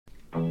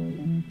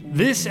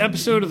This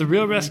episode of the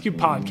Real Rescue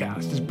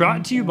Podcast is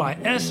brought to you by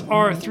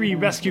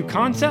SR3 Rescue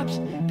Concepts,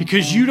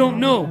 because you don't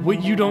know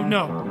what you don't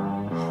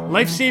know.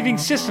 Life-Saving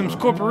Systems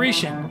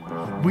Corporation.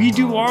 We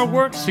do our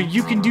work so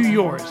you can do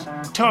yours.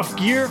 Tough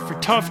gear for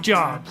tough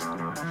jobs.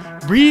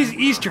 Breeze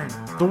Eastern,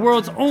 the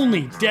world's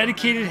only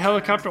dedicated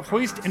helicopter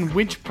hoist and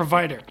winch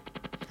provider.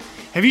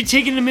 Have you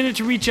taken a minute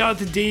to reach out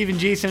to Dave and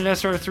Jason at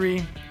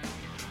SR3?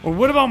 Or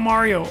what about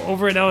Mario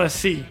over at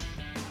LSC?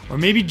 Or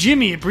maybe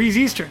Jimmy at Breeze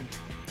Eastern?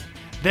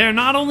 They're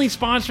not only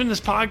sponsoring this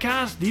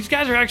podcast, these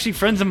guys are actually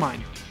friends of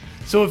mine.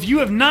 So if you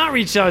have not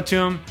reached out to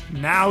them,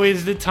 now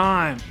is the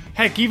time.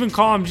 Heck, even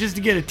call them just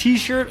to get a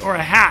t-shirt or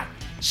a hat.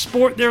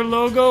 Sport their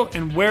logo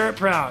and wear it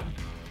proud.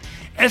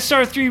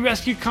 SR3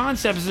 Rescue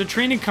Concepts is a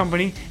training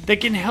company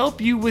that can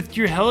help you with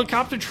your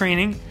helicopter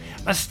training,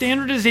 a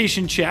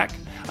standardization check,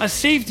 a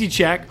safety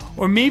check,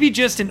 or maybe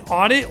just an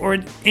audit or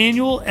an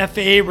annual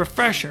FAA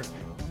refresher.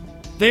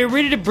 They are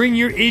ready to bring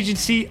your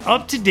agency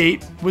up to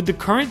date with the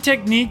current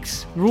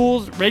techniques,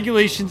 rules,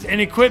 regulations, and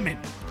equipment.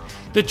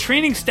 The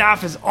training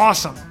staff is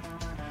awesome.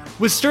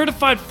 With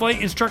certified flight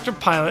instructor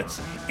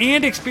pilots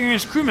and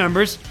experienced crew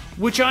members,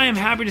 which I am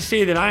happy to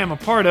say that I am a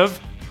part of,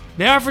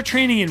 they offer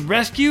training in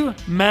rescue,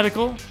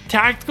 medical,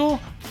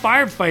 tactical,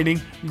 firefighting,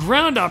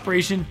 ground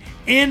operation,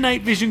 and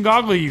night vision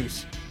goggle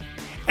use.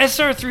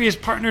 SR3 has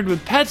partnered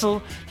with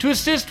Petzl to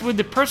assist with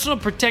the personal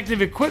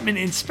protective equipment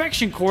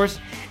inspection course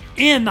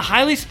and the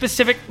highly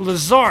specific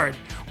Lazard,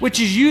 which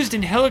is used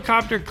in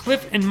helicopter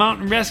cliff and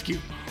mountain rescue,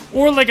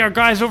 or like our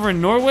guys over in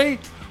Norway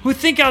who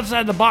think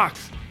outside the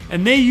box,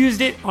 and they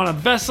used it on a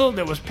vessel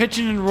that was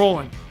pitching and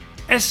rolling.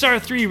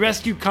 SR3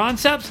 Rescue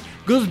Concepts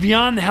goes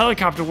beyond the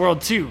helicopter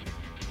world too.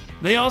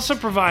 They also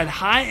provide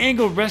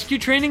high-angle rescue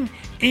training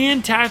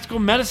and tactical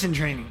medicine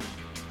training.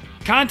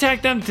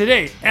 Contact them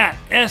today at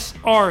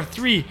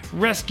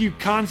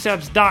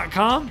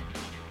sr3rescueconcepts.com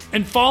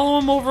and follow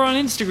them over on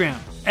Instagram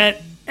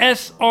at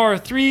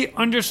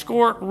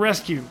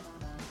SR3_rescue.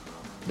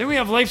 Then we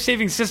have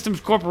Life-Saving Systems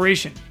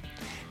Corporation.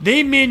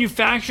 They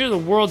manufacture the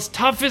world's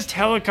toughest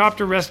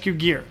helicopter rescue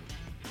gear.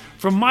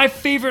 From my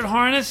favorite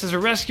harness as a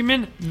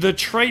rescueman, the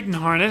Triton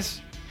harness,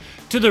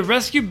 to the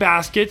rescue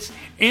baskets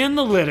and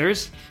the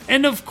litters,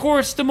 and of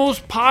course the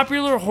most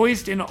popular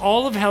hoist in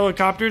all of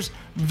helicopters,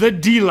 the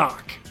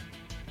D-Lock.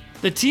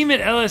 The team at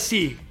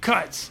LSC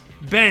cuts,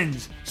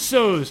 bends,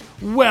 sews,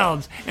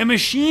 welds, and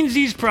machines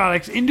these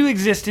products into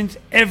existence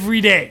every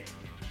day.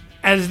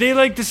 As they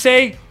like to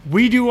say,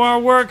 we do our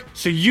work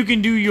so you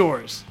can do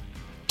yours.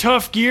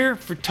 Tough gear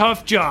for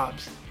tough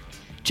jobs.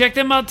 Check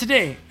them out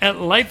today at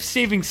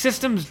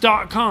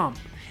lifesavingsystems.com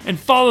and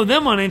follow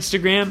them on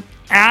Instagram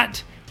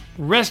at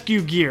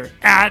Rescue Gear,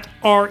 at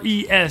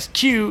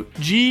RESQGEAR.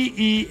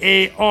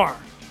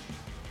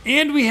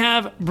 And we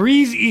have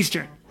Breeze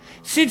Eastern.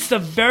 Since the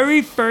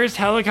very first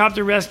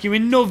helicopter rescue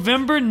in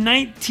November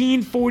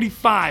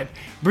 1945,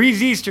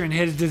 Breeze Eastern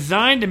has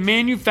designed and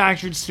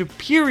manufactured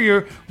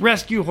superior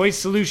rescue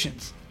hoist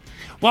solutions.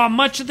 While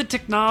much of the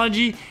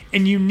technology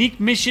and unique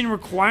mission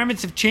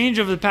requirements have changed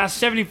over the past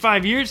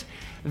 75 years,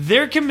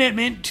 their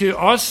commitment to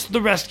us,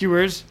 the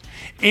rescuers,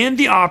 and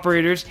the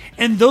operators,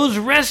 and those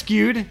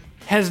rescued,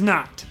 has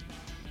not.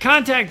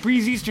 Contact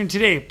Breeze Eastern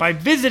today by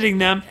visiting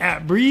them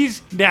at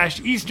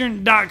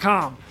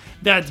breeze-eastern.com.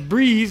 That's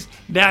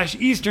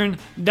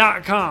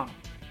breeze-eastern.com.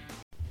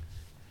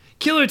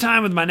 Killer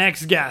time with my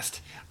next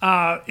guest.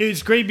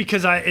 It's great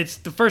because it's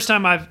the first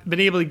time I've been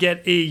able to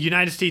get a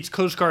United States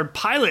Coast Guard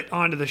pilot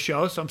onto the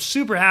show, so I'm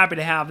super happy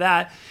to have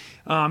that.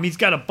 He's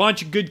got a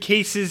bunch of good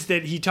cases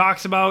that he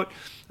talks about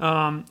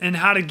and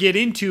how to get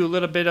into a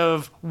little bit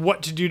of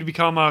what to do to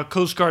become a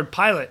Coast Guard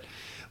pilot.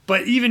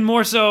 But even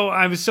more so,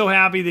 I was so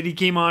happy that he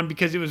came on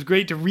because it was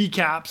great to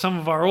recap some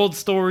of our old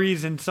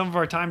stories and some of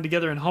our time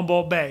together in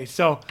Humboldt Bay.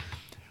 So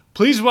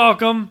please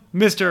welcome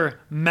Mr.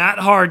 Matt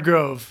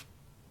Hardgrove.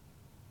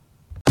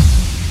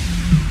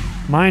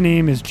 My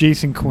name is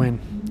Jason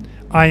Quinn.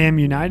 I am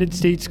United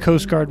States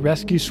Coast Guard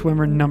Rescue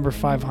Swimmer number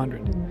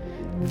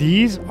 500.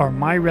 These are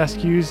my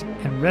rescues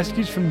and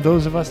rescues from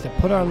those of us that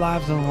put our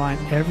lives on the line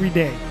every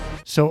day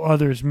so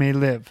others may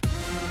live.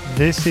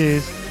 This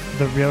is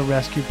the Real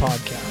Rescue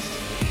Podcast.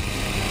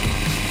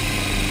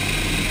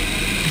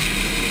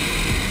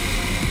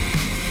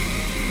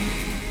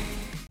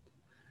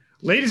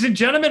 Ladies and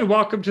gentlemen,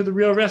 welcome to the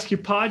Real Rescue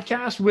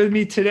Podcast. With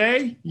me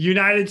today,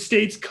 United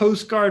States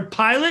Coast Guard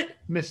pilot,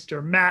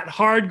 Mr. Matt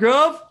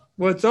Hardgrove.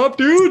 What's up,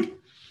 dude?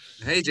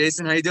 Hey,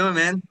 Jason. How you doing,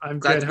 man? I'm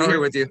glad good. to be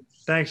here with you.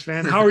 Thanks,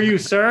 man. How are you,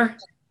 sir?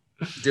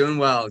 Doing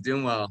well.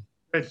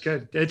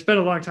 Good. It's been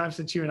a long time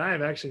since you and I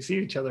have actually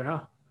seen each other,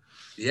 huh?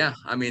 Yeah,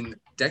 I mean,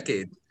 a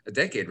decade,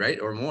 right?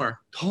 Or more.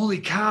 Holy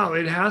cow,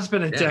 it has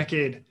been a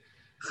decade.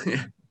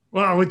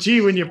 Wow, well,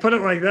 gee, when you put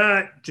it like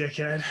that,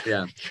 dickhead.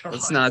 Yeah,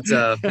 let's not,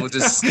 we'll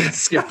just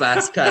skip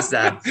past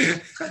that.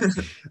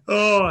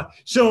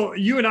 So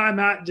you and I,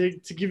 Matt,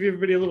 to give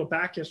everybody a little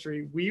back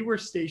history, we were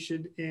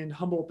stationed in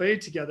Humboldt Bay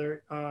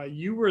together.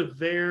 You were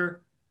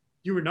there.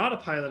 You were not a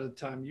pilot at the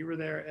time. You were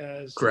there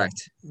as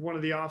correct, one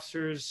of the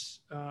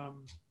officers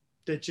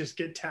that just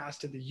get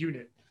tasked in the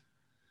unit.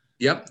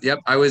 Yep.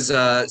 I was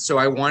so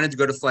I wanted to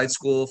go to flight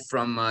school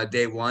from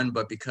day one,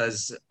 but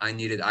because I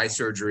needed eye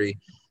surgery,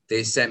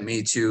 they sent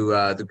me to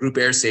the group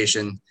air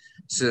station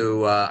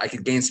so I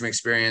could gain some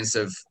experience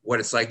of what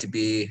it's like to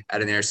be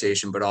at an air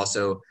station, but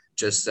also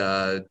just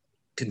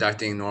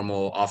conducting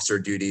normal officer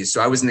duties.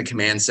 So I was in the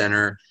command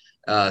center,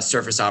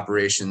 surface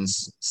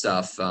operations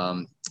stuff,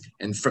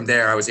 and from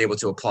there I was able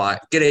to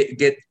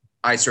get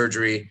eye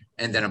surgery,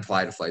 and then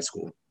apply to flight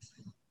school.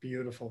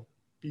 Beautiful.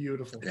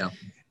 Yeah.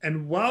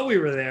 And while we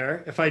were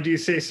there, if I do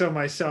say so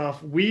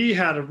myself, we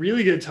had a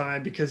really good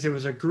time because there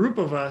was a group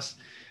of us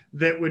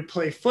that would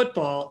play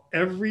football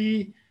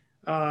every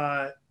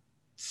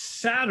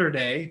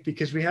Saturday,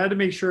 because we had to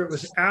make sure it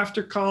was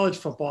after college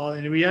football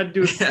and we had to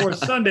do it before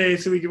Sunday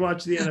so we could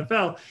watch the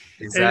NFL.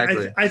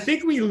 Exactly. And I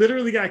think we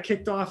literally got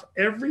kicked off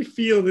every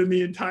field in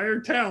the entire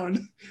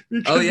town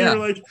because they were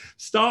like,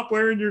 stop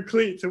wearing your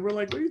cleats. And we're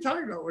like, what are you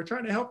talking about? We're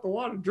trying to help the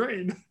water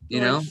drain.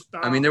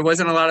 I mean, there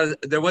wasn't a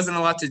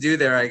lot to do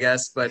there, I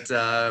guess. But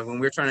when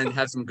we were trying to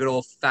have some good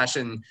old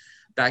fashioned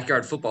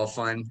backyard football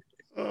fun,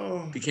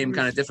 became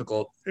kind of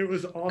difficult. It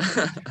was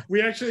awesome.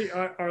 We actually,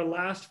 our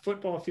last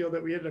football field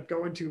that we ended up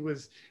going to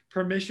was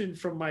permission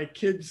from my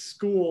kid's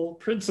school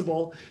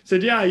principal.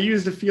 Said, yeah,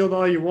 use the field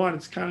all you want.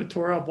 It's kind of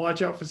tore up.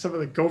 Watch out for some of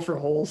the gopher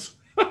holes.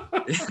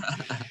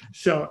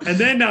 So, and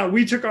then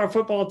we took our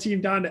football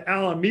team down to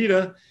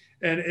Alameda.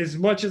 And as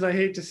much as I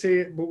hate to say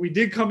it, but we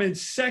did come in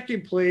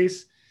second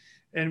place,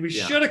 and we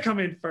should have come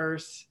in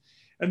first.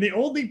 And the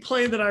only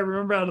play that I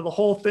remember out of the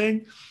whole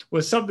thing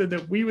was something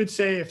that we would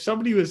say if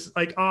somebody was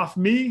like off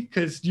me,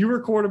 because you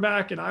were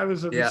quarterback and I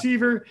was a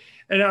receiver,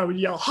 and I would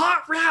yell,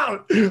 hot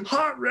route,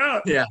 hot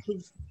route. Yeah.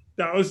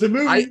 That was the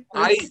movie.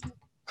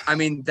 I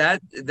mean,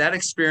 that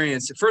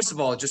experience, first of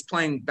all, just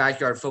playing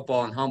backyard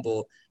football in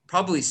Humble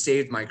probably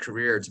saved my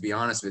career, to be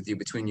honest with you,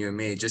 between you and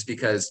me, just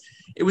because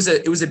it was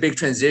a big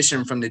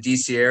transition from the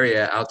DC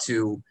area out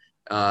to,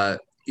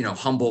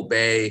 Humboldt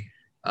Bay,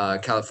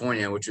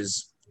 California,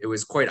 it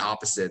was quite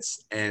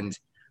opposites. And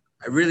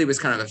I really was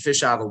kind of a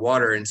fish out of the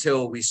water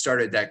until we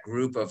started that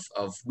group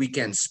of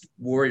weekend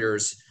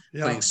warriors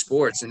playing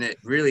sports. And it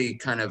really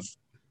kind of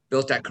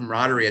built that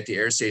camaraderie at the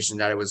air station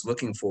that I was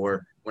looking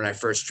for when I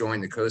first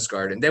joined the Coast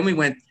Guard. And then we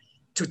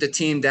took the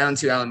team down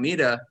to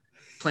Alameda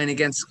playing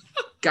against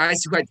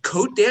guys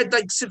who they had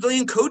like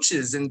civilian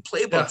coaches and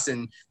playbooks,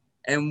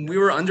 and we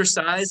were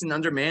undersized and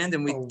undermanned,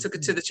 and we took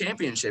it to the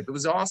championship. It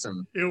was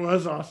awesome. It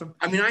was awesome.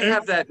 I mean, I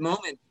have that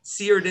moment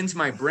seared into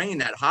my brain,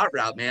 that hot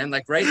route, man,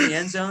 like right in the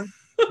end zone,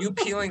 you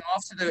peeling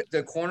off to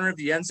the corner of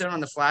the end zone on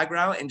the flag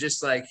route, and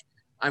just like,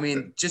 I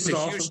mean, just a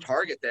huge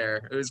target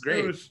there. It was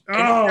great.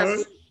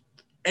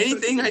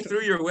 Anything I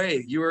threw your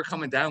way, you were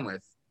coming down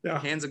with. Yeah.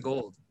 Hands of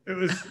gold. It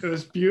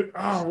was beautiful.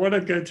 Oh, what a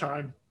good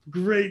time.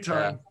 Great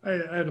time.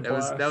 Yeah. I had a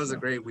blast. That was a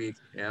great week.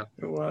 Yeah.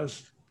 It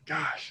was.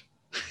 Gosh.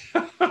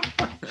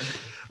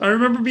 I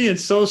remember being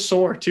so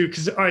sore too,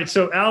 because all right,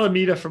 so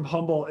Alameda from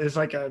Humboldt is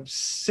like a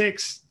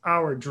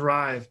 6-hour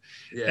drive.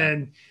 Yeah.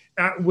 And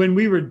when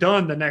we were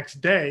done the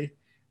next day,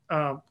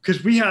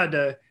 because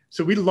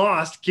we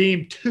lost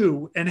game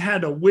 2 and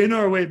had to win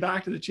our way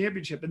back to the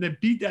championship and then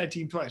beat that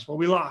team twice. Well,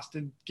 we lost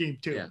in game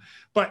 2,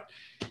 but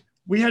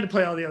we had to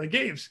play all the other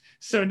games.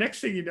 So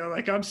next thing you know,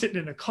 like I'm sitting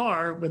in a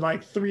car with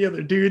like 4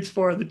 other dudes.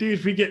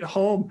 We get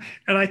home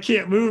and I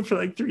can't move for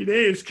like 3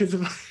 days because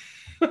of.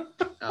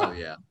 Oh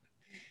yeah.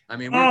 I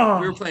mean, we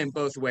were playing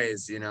both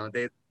ways,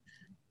 the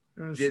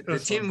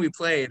team we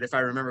played, if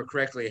I remember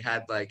correctly,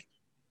 had like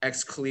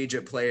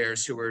ex-collegiate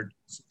players who were,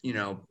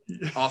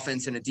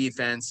 offense and a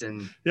defense.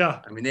 And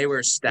I mean, they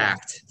were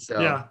stacked.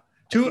 So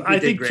I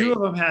think 2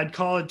 of them had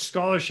college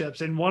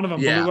scholarships, and one of them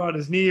blew out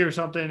his knee or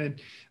something.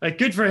 And like,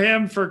 good for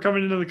him for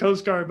coming into the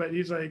Coast Guard, but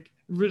he's like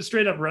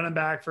straight up running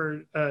back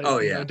for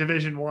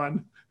Division I.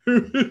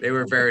 They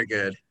were very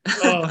good.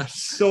 Oh,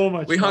 so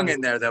much. We hung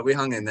in there, though. We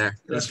hung in there.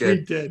 It was good.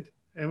 We did.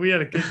 And we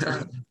had a good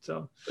time.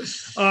 So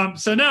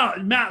now,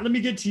 Matt, let me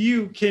get to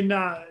you. Can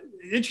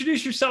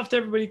introduce yourself to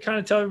everybody, kind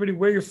of tell everybody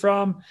where you're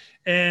from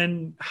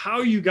and how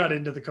you got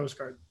into the Coast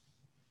Guard.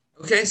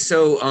 Okay.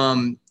 So,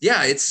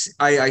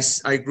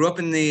 I grew up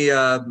in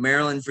the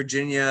Maryland,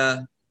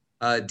 Virginia,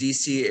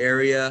 DC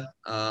area,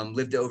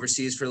 lived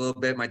overseas for a little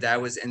bit. My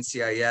dad was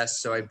NCIS.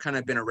 So I've kind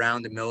of been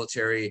around the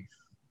military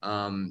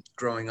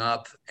growing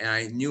up, and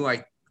I knew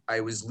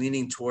I was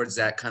leaning towards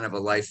that kind of a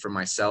life for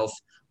myself.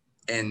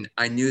 And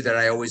I knew that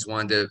I always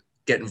wanted to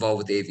get involved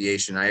with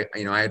aviation. I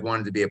had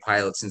wanted to be a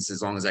pilot since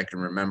as long as I can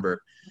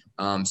remember.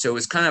 So it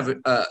was kind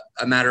of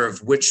a matter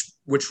of which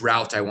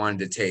route I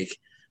wanted to take.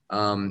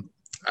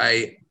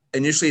 I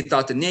initially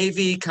thought the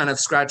Navy, kind of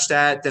scratched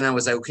that. Then I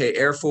was like, okay,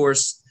 Air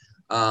Force,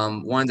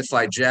 wanted to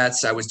fly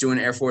jets. I was doing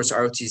Air Force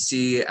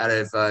ROTC out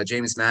of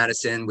James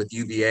Madison with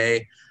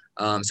UVA.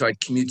 So I'd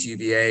commute to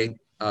UVA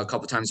a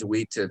couple times a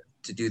week to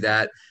do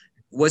that.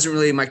 Wasn't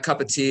really my cup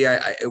of tea.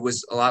 It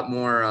was a lot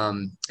more,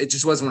 it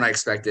just wasn't what I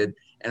expected.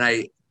 And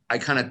I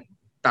kind of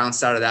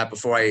bounced out of that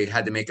before I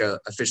had to make a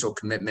official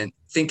commitment,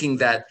 thinking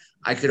that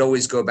I could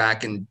always go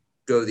back and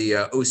go the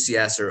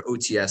OCS or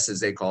OTS, as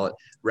they call it,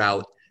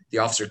 route the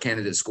officer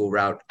candidate school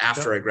route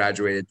after I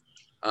graduated.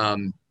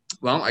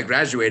 Well, I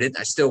graduated.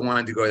 I still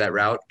wanted to go that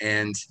route,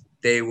 and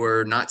they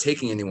were not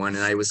taking anyone.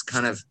 And I was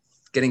kind of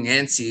getting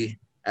antsy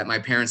at my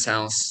parents'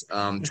 house,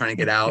 trying to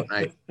get out.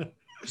 And I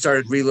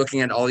started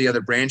relooking at all the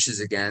other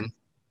branches again.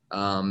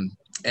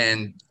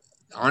 And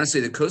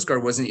honestly, the Coast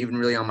Guard wasn't even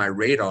really on my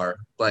radar,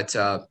 but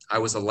I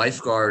was a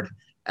lifeguard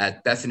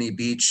at Bethany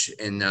Beach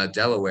in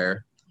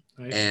Delaware.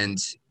 Nice. And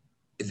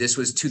this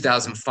was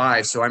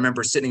 2005. So I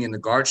remember sitting in the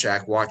guard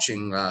shack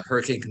watching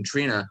Hurricane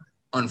Katrina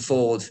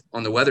unfold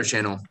on the Weather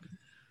Channel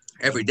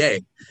every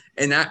day.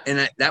 And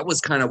that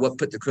was kind of what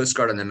put the Coast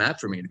Guard on the map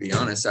for me, to be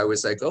honest. I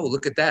was like, oh,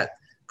 look at that.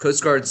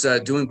 Coast Guard's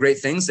doing great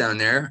things down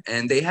there.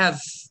 And they have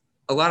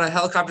a lot of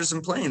helicopters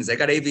and planes. They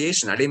got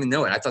aviation. I didn't even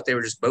know it. I thought they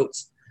were just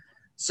boats.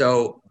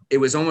 So it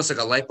was almost like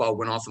a light bulb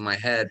went off in my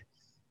head.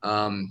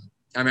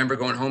 I remember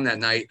going home that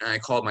night and I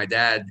called my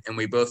dad, and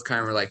we both kind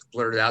of were like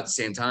blurted out at the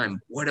same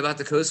time. What about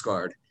the Coast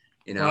Guard?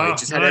 You know, it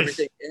just had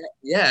everything.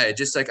 Yeah. It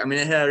just like, I mean,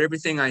 it had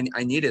everything I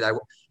needed. I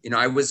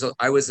was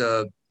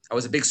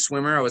a big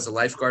swimmer. I was a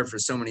lifeguard for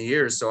so many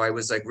years. So I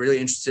was like really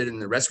interested in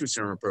the rescue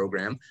swimmer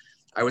program.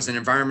 I was an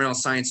environmental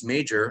science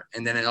major,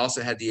 and then it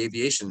also had the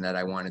aviation that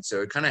I wanted.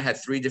 So it kind of had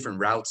 3 different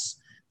routes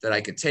that I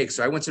could take.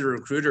 So I went to the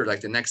recruiter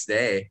like the next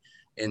day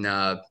in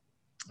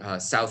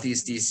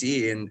Southeast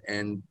DC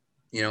and,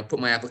 you know, put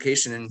my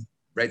application in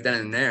right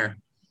then and there.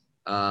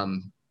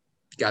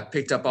 Got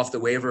picked up off the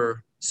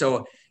waiver.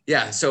 So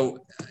yeah, so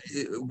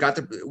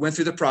went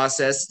through the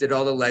process, did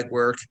all the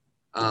legwork.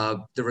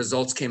 The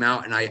results came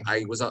out, and I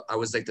was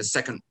like the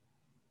second.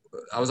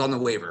 I was on the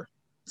waiver,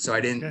 so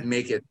I didn't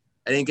make it.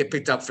 I didn't get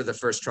picked up for the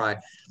first try.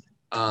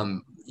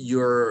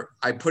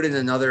 I put in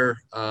another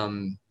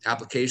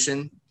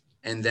application,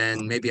 and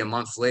then maybe a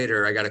month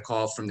later, I got a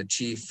call from the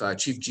chief.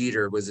 Chief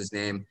Jeter was his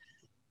name.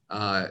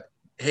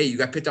 Hey, you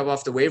got picked up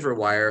off the waiver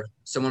wire.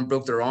 Someone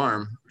broke their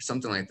arm or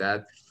something like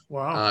that.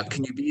 Wow.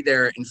 Can you be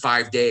there in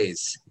 5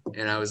 days?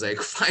 And I was like,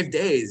 5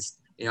 days?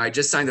 You know, I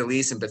just signed a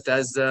lease in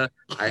Bethesda.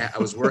 I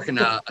was working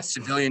a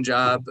civilian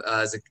job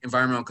as an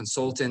environmental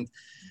consultant.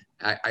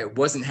 I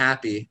wasn't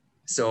happy.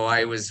 So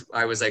I was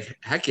like,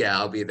 heck yeah,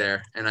 I'll be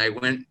there. And I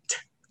went,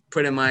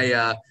 put in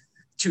my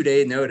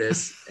 2-day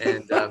notice,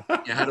 and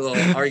had a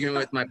little argument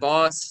with my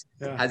boss.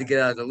 Yeah. Had to get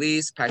out of the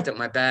lease, packed up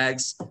my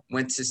bags,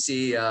 went to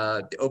see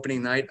the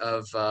opening night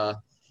of the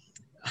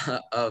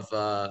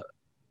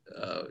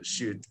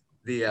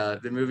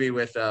movie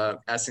with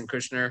Ashton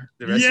Kutcher.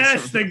 The Guardian.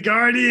 Yes. The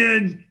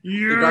Guardian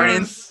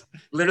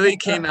literally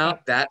came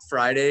out that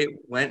Friday.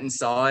 Went and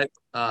saw it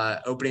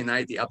opening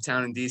night, the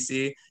Uptown in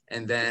DC,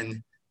 and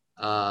then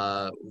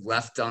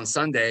left on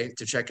Sunday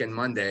to check in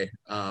Monday.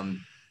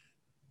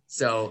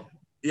 So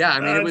yeah,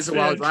 I mean, it was a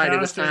wild ride. It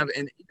was kind of,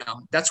 and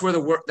that's where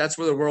the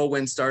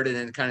whirlwind started,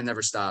 and it kind of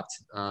never stopped.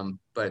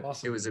 But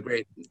awesome. It was a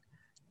great,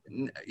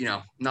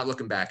 not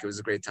looking back, it was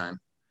a great time.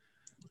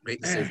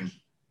 Great decision.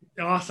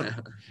 Awesome.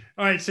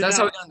 All right. So that's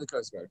how we got in the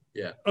Coast Guard.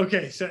 Yeah.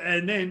 Okay. So,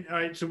 and then, all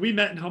right. So we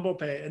met in Humboldt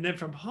Bay, and then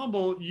from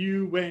Humboldt,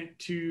 you went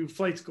to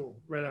flight school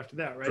right after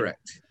that, right?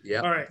 Correct. Yeah.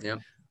 All right. Yeah.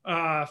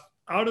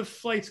 Out of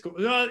flight school,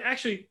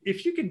 actually,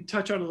 if you can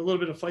touch on a little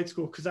bit of flight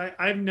school, because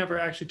I've never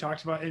actually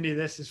talked about any of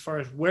this as far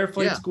as where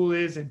flight school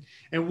is and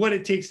what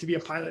it takes to be a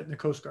pilot in the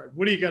Coast Guard.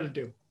 What do you got to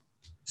do?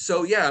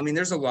 So, yeah, I mean,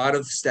 there's a lot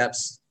of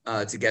steps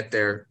to get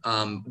there.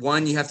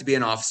 One, you have to be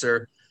an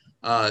officer.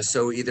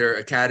 So either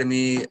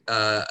academy,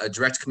 a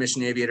direct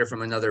commissioned aviator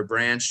from another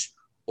branch,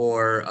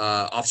 or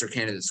officer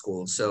candidate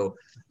school. So,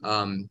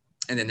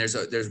 and then there's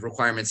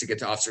requirements to get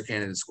to officer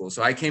candidate school.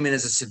 So I came in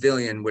as a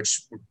civilian,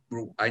 which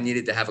I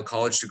needed to have a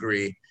college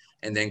degree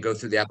and then go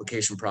through the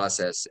application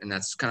process. And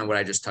that's kind of what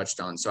I just touched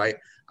on. So I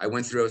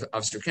went through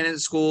officer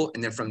candidate school,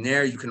 and then from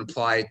there you can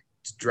apply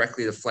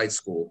directly to flight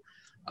school.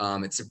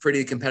 It's a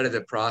pretty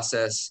competitive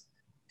process,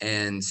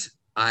 and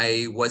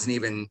I couldn't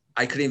even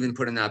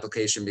put in an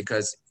application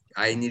because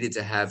I needed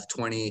to have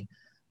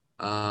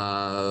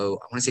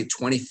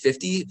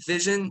 2050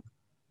 vision.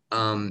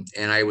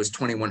 And I was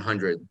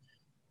 2100.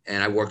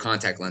 And I wore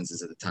contact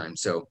lenses at the time.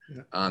 So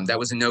that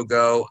was a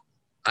no-go.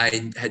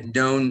 I had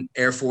known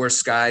Air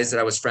Force guys that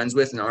I was friends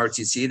with in the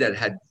ROTC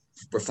that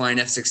were flying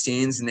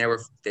F-16s, and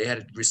they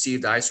had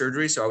received eye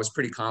surgery. So I was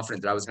pretty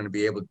confident that I was going to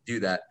be able to do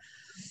that.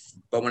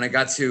 But when I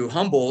got to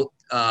Humboldt,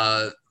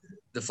 the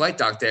flight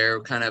doc there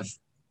kind of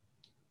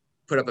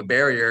put up a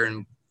barrier,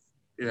 and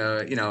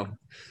it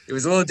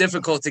was a little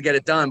difficult to get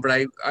it done.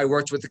 But I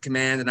worked with the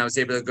command, and I was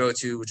able to go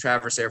to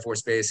Traverse Air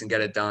Force Base and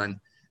get it done.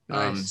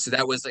 Nice. So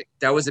that was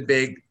a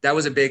big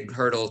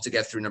hurdle to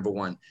get through, number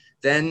one.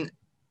 Then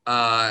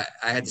I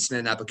had to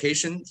submit an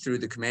application through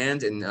the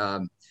command,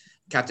 and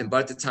Captain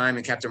Butt at the time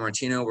and Captain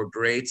Martino were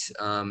great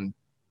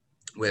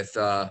with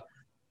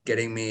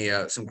getting me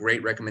some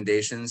great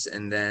recommendations.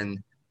 And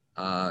then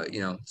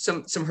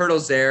some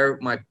hurdles there.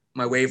 My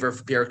waiver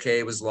for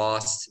PRK was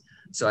lost,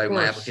 so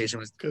my application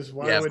was of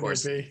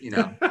course, it be?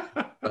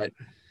 But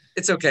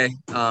it's okay.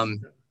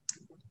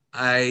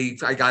 I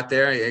got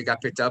there, I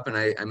got picked up, and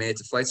I made it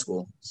to flight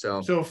school.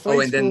 So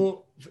flight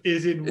school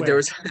is in where? There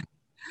was,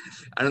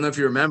 I don't know if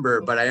you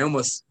remember, but I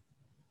almost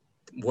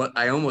what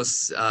I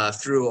almost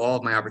threw all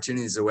of my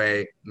opportunities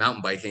away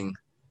mountain biking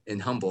in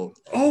Humboldt.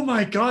 Oh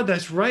my God,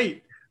 that's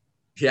right.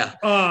 Yeah. So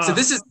Uh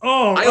this is,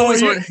 oh I oh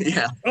always you want,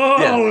 yeah,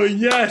 yeah. oh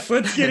yes,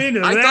 let's get into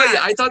that.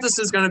 I thought this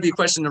was going to be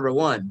question number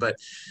one, but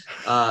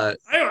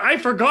I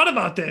forgot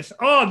about this.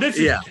 Oh, this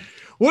is yeah.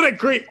 what a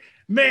great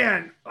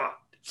man.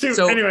 So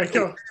So anyway,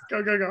 go.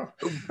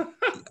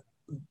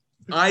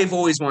 I've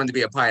always wanted to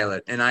be a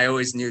pilot, and I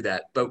always knew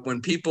that. But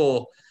when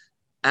people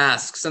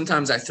ask,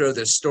 sometimes I throw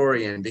this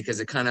story in because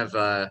it kind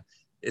of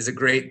is a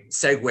great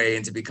segue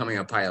into becoming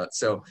a pilot.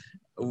 So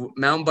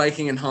mountain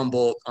biking in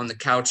Humboldt on the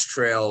Couch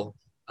Trail.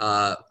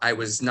 I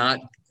was not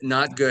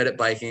good at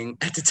biking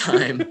at the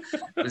time.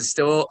 I was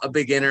still a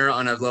beginner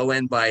on a low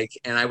end bike,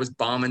 and I was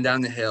bombing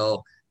down the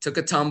hill. Took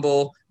a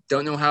tumble.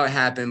 Don't know how it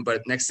happened,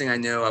 but next thing I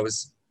know, I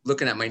was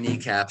looking at my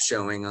kneecap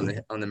showing on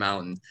the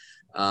mountain.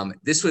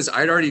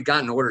 I'd already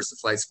gotten orders to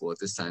flight school at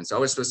this time, so I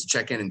was supposed to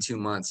check in 2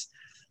 months.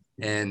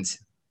 And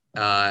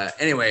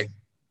anyway,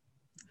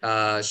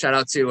 shout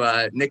out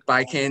to Nick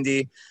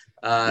Bycandy.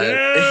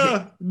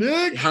 Yeah,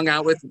 Nick.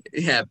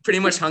 Pretty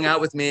much hung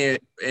out with me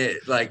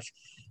like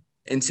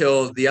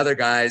until the other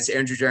guys,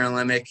 Andrew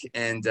Jerolemic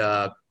and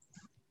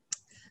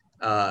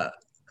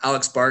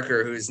Alex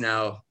Barker, who's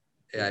now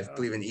I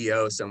believe in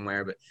EO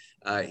somewhere, but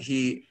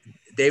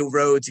they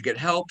rode to get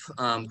help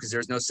because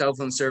there's no cell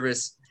phone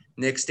service.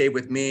 Nick stayed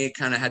with me,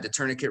 kind of had the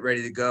tourniquet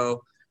ready to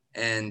go,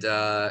 and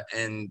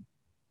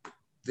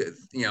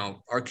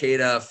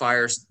Arcata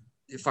fire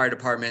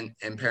department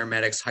and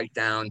paramedics hiked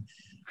down.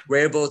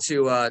 We're able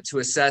to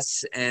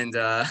assess and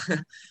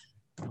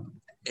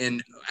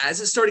and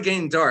as it started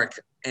getting dark,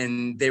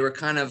 and they were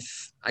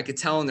I could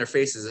tell in their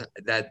faces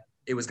that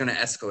it was going to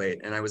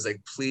escalate, and I was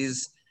like,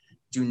 please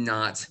do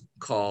not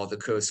call the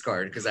Coast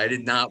Guard because I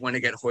did not want to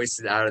get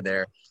hoisted out of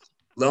there.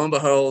 Lo and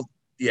behold,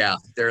 yeah,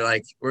 they're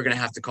like, we're going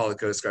to have to call the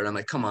Coast Guard. I'm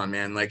like, come on,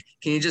 man. Like,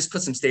 can you just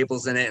put some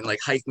staples in it and like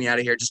hike me out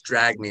of here? Just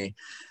drag me.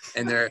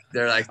 And they're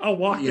like, I'll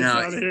walk this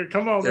out of here.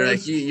 Come on, they're man.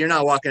 like, you're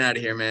not walking out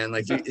of here, man.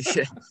 Like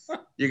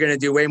you're going to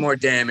do way more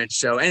damage.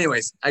 So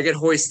anyways, I get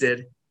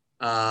hoisted.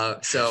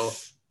 Awesome.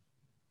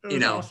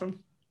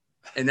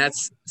 And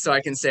so I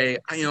can say,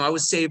 I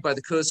was saved by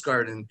the Coast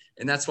Guard and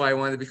that's why I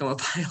wanted to become a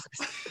pilot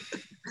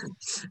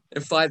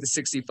and fly the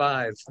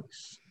 65.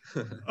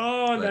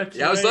 Oh, that's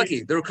I was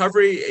lucky. The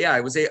recovery, I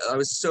was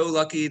so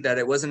lucky that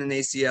it wasn't an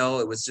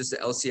ACL. It was just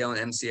an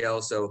LCL and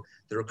MCL. So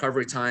the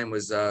recovery time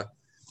was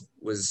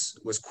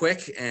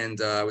quick, and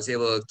I was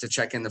able to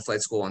check in the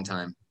flight school on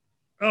time.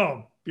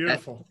 Oh,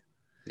 beautiful.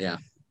 Yeah.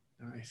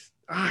 Nice.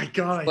 I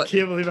can't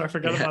believe I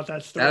forgot about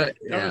that story.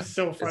 That was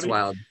so funny. It's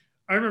wild.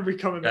 I remember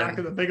coming back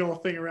with a big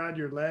old thing around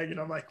your leg, and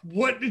I'm like,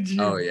 what did you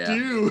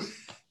do?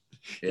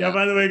 Yeah,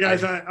 by the way,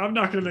 guys, I'm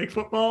not going to make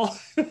football.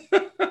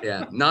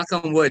 Yeah, knock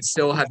on wood,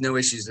 still have no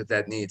issues with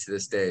that knee to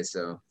this day.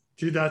 So,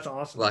 dude, that's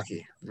awesome.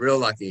 Lucky, real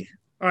lucky.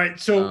 All right,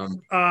 so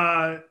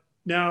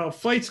now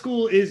flight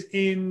school is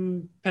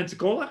in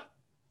Pensacola?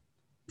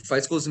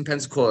 Flight school is in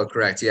Pensacola,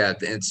 correct. Yeah,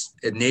 it's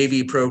a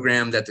Navy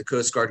program that the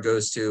Coast Guard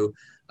goes to,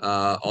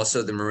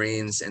 also the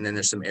Marines, and then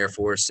there's some Air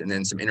Force, and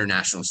then some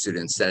international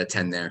students that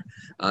attend there.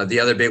 The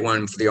other big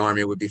one for the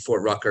Army would be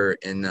Fort Rucker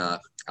in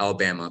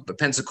Alabama, but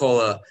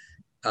Pensacola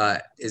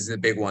is the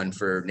big one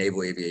for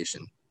naval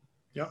aviation.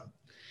 Yep.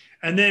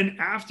 And then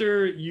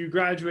after you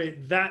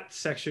graduate that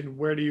section,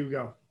 where do you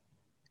go?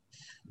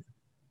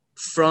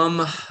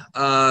 From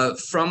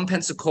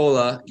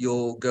Pensacola,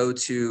 you'll go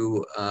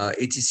to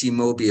ATC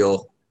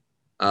Mobile,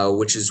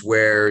 which is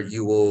where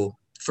you will,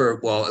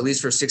 at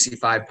least for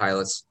 65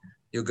 pilots,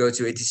 you'll go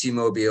to ATC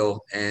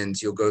Mobile and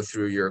you'll go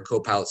through your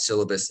co-pilot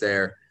syllabus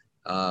there.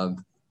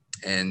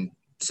 And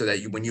so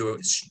that when you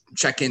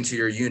check into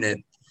your unit,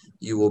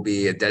 you will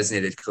be a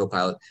designated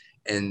co-pilot.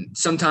 And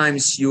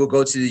sometimes you will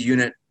go to the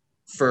unit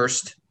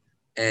first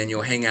and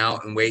you'll hang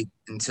out and wait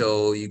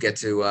until you get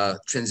to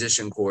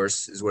transition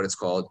course is what it's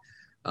called.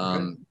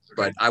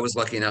 But I was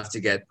lucky enough to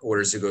get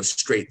orders to go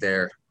straight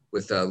there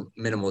with a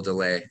minimal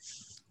delay.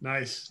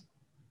 Nice.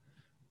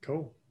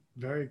 Cool.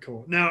 Very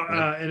cool. Now,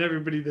 and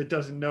everybody that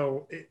doesn't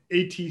know,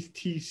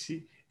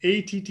 ATTC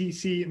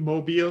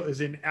Mobile is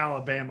in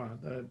Alabama,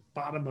 the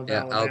bottom of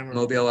Alabama.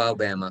 Mobile,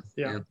 Alabama.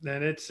 Yeah.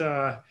 And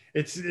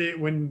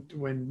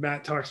when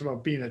Matt talks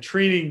about being a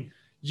training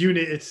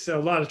unit, it's a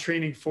lot of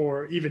training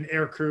for even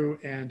air crew,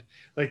 and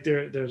like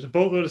there's a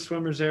boatload of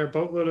swimmers there,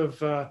 boatload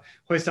of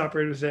hoist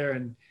operators there,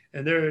 and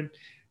they're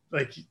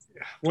like,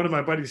 one of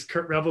my buddies,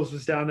 Kurt Rebels,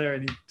 was down there,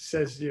 and he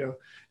says,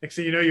 next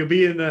thing you know, you'll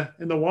be in the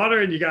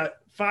water and you got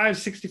 5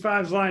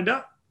 65s lined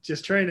up,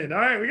 just training. All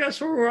right, we got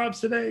short warm-ups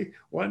today.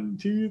 1,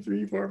 2,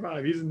 3, 4,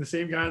 5. He's in the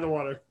same guy in the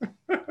water.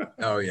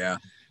 Oh yeah.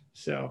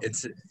 So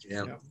it's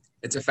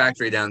a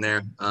factory down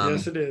there.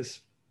 Yes, it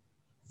is.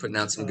 Putting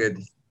out some good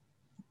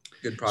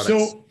products.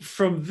 So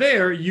from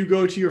there, you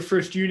go to your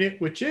first unit,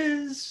 which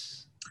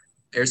is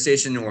Air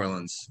Station New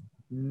Orleans.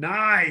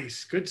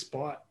 Nice, good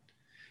spot.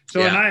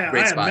 So I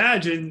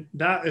imagine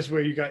that is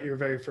where you got your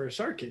very first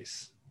SAR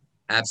case.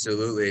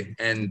 Absolutely,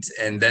 and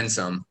then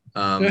some.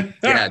 New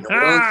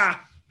Orleans,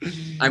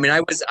 I mean,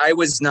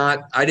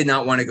 I did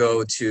not want to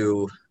go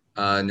to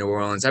New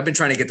Orleans. I've been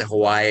trying to get to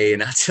Hawaii and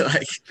not to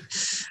like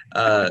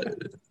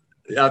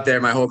out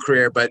there my whole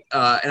career, but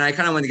and I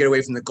kind of wanted to get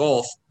away from the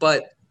Gulf.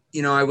 But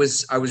I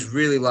was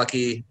really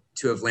lucky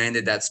to have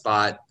landed that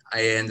spot.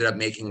 I ended up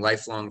making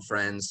lifelong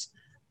friends.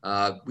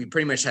 We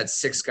pretty much had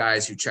 6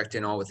 guys who checked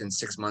in all within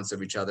 6 months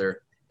of each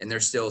other, and they're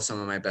still some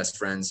of my best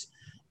friends.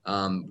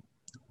 And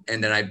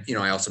then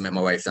I also met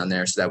my wife down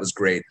there, so that was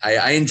great.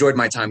 I enjoyed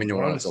my time in New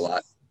Orleans a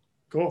lot.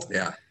 Cool.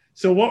 Yeah.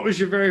 So what was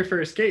your very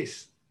first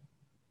case?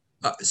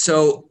 I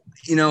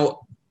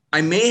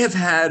may have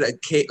had a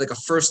case, like a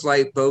First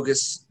Light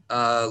bogus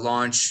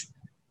launch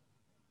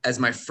as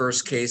my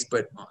first case,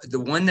 but the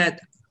one that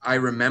I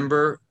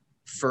remember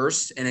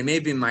first, and it may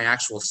have been my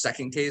actual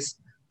second case,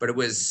 but it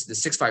was the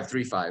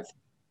 6535.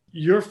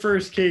 Your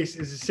first case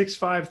is a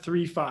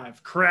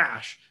 6535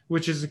 crash,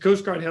 which is the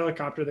Coast Guard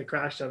helicopter that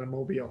crashed out of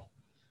Mobile.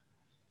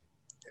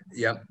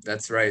 Yep,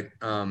 that's right.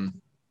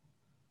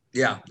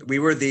 Yeah, we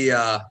were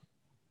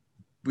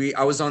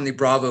I was on the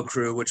Bravo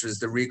crew, which was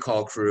the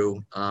recall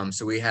crew.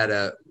 So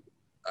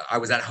I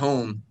was at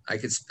home. I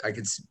could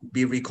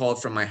be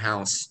recalled from my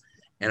house.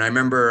 And I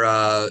remember,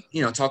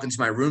 talking to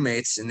my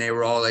roommates, and they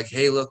were all like,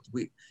 "Hey, look,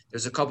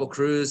 there's a couple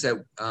crews that,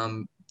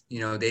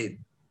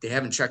 they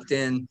haven't checked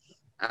in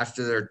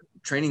after their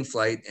training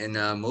flight in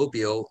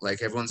Mobile.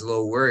 Like everyone's a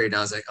little worried." And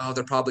I was like, "Oh,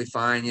 they're probably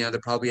fine. They're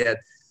probably at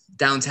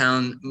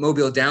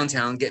Mobile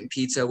downtown, getting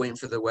pizza, waiting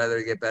for the weather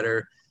to get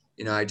better."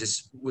 I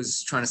just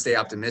was trying to stay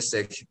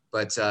optimistic.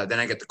 But then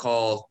I get the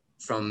call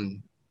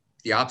from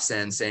the ops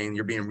end saying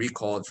you're being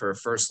recalled for a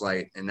First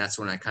Light, and that's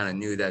when I kind of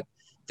knew that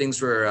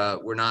things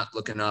were not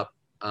looking up.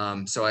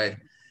 So I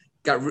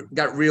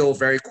got real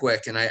very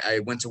quick, and I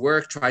went to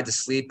work, tried to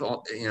sleep,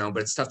 but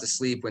it's tough to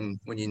sleep when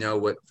you know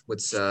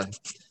what's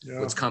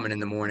coming in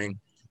the morning.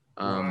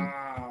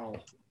 Wow.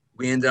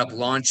 We ended up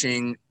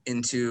launching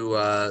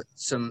into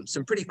some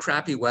pretty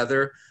crappy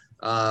weather.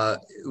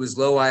 It was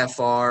low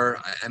IFR.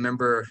 I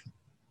remember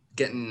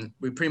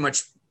we pretty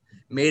much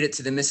made it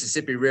to the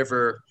Mississippi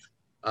River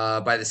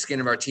by the skin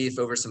of our teeth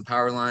over some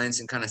power lines,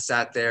 and kind of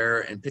sat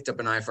there and picked up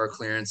an IFR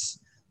clearance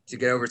to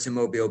get over to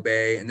Mobile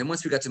Bay. And then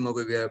once we got to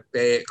Mobile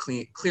Bay, it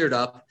cleared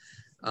up.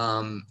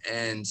 And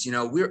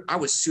I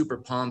was super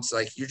pumped.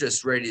 Like, you're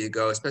just ready to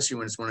go, especially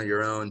when it's one of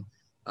your own.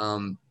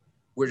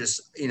 We're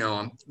just,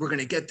 we're going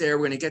to get there.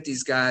 We're going to get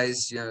these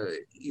guys.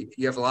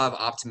 You have a lot of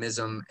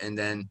optimism. And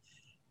then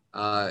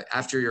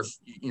after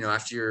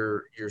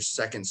your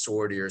second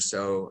sortie or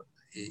so,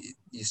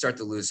 you start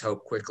to lose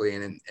hope quickly,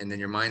 and then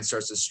your mind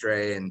starts to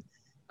stray, and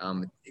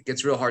it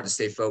gets real hard to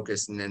stay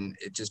focused, and then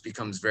it just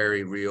becomes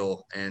very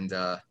real. And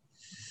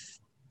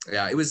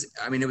it was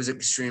an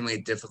extremely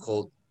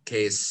difficult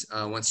case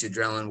once the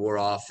adrenaline wore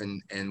off,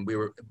 and we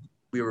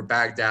were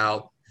bagged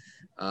out.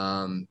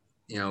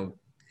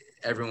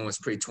 Everyone was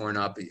pretty torn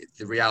up.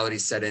 The reality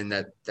set in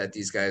that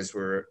these guys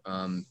were,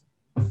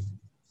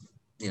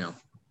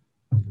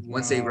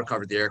 once they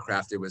recovered the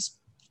aircraft, it was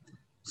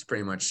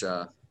pretty much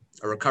a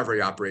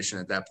recovery operation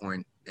at that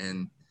point.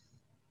 And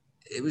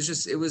it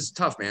was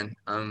tough, man.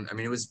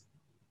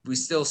 We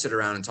still sit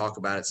around and talk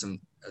about it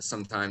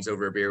sometimes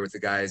over a beer with the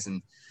guys,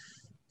 and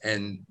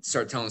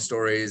start telling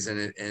stories, and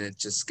it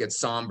just gets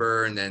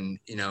somber. And then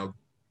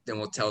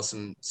we'll tell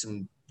some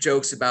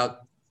jokes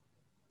about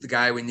the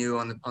guy we knew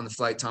on the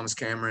flight, Thomas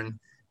Cameron,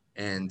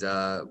 and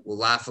we'll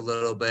laugh a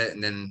little bit,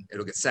 and then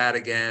it'll get sad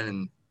again.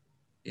 And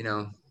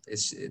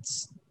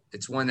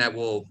it's one that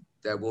we'll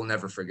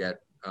never forget.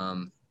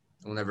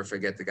 We'll never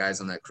forget the guys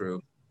on that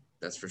crew.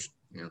 That's for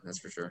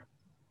sure.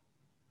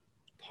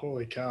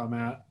 Holy cow,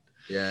 Matt.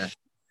 Yeah.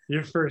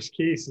 Your first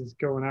case is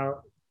going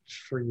out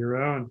for your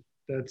own.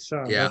 That's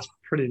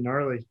pretty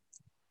gnarly.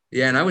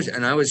 Yeah. And I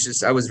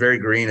was very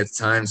green at the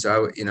time.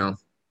 So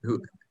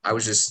I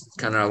was just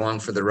kind of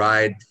along for the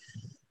ride.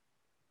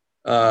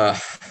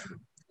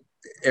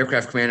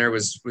 Aircraft commander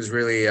was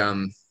really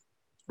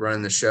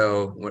running the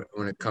show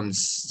when it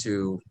comes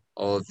to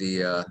all of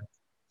the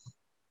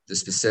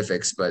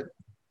specifics. But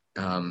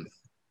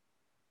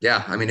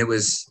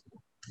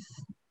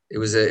it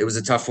was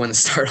a tough one to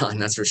start on,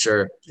 that's for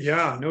sure.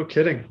 Yeah, no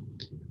kidding.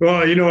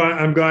 Well,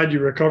 I'm glad you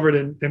recovered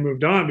and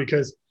moved on,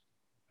 because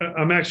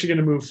I'm actually going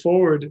to move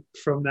forward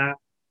from that.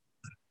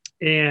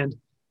 And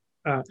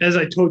as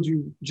I told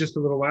you just a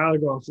little while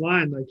ago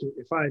offline, like,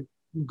 if I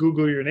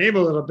Google your name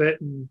a little bit,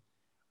 and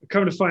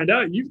come to find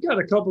out, you've got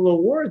a couple of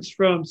awards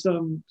from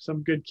some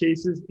good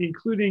cases,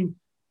 including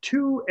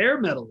 2 air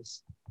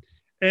medals.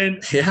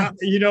 And yeah.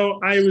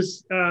 I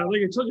was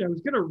like I told you, I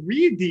was going to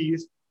read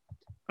these,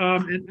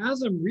 and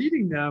as I'm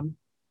reading them,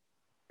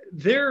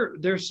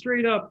 they're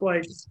straight up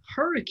like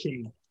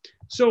hurricane.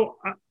 So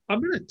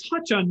I'm going to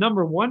touch on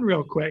number 1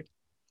 real quick.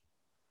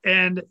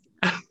 And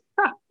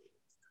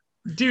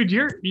dude,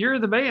 you're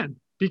the man,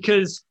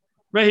 because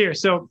right here.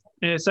 So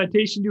a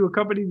citation to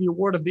accompany the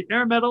award of the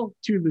Air Medal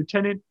to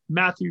Lieutenant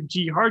Matthew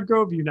G.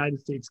 Hardgrove, United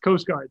States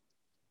Coast Guard.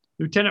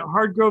 Lieutenant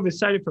Hardgrove is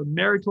cited for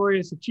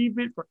meritorious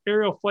achievement for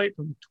aerial flight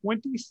from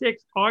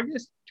 26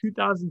 August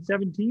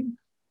 2017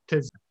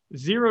 to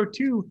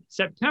 02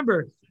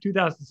 September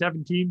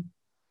 2017,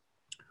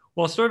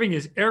 while serving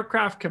as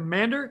aircraft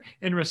commander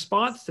in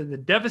response to the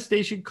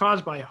devastation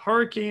caused by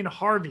Hurricane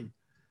Harvey.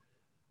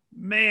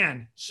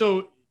 Man,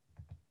 so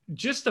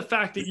just the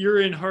fact that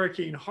you're in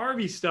Hurricane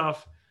Harvey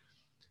stuff,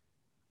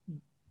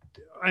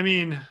 I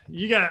mean,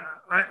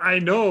 I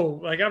know,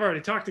 like I've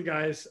already talked to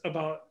guys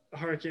about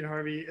Hurricane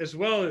Harvey as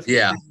well as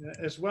Yeah. Katrina,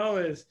 as well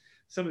as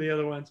some of the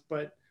other ones.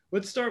 But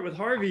let's start with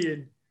Harvey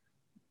and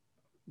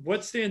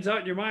what stands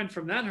out in your mind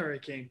from that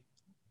hurricane?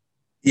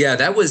 Yeah,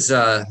 that was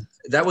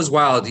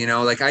wild.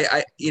 Like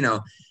I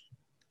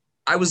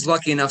was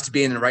lucky enough to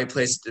be in the right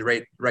place at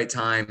the right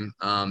time,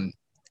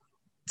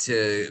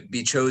 to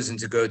be chosen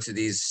to go to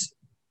these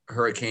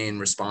hurricane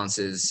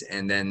responses,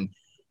 and then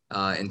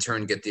in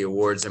turn get the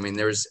awards. I mean,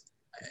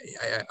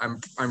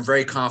 I'm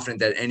very confident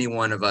that any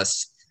one of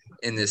us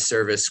in this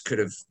service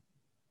could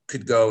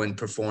go and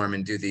perform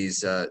and do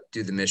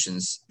the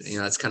missions.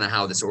 That's kind of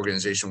how this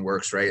organization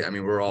works, right? I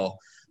mean, we're all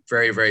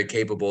very, very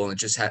capable, and it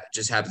just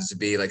happens to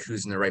be like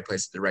who's in the right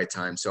place at the right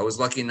time. So I was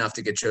lucky enough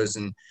to get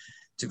chosen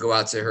to go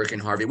out to Hurricane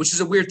Harvey, which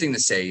is a weird thing to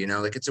say,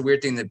 like it's a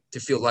weird thing to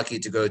feel lucky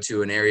to go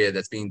to an area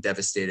that's being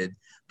devastated.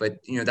 But,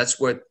 that's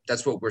what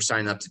we're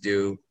signing up to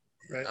do,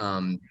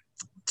 Right.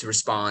 To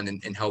respond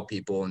and help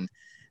people. And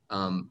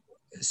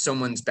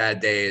someone's bad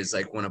day is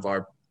like one of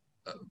our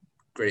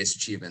greatest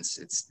achievements.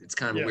 It's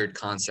kind of a weird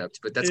concept,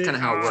 but that's kind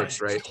of how it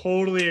works, right?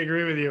 Totally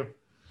agree with you.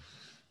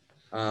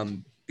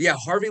 Yeah,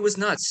 Harvey was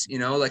nuts.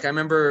 Like I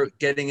remember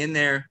getting in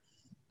there,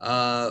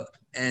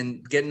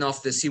 and getting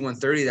off the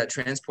C-130 that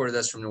transported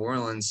us from New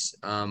Orleans,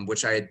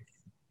 which I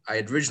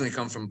had originally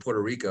come from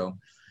Puerto Rico,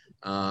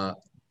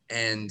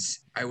 and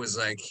I was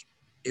like,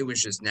 it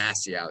was just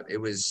nasty out.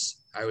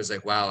 I was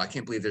like, wow, I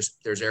can't believe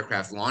there's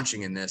aircraft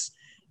launching in this.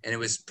 And it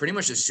was pretty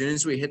much as soon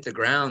as we hit the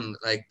ground,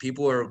 like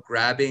people were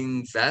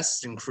grabbing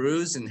vests and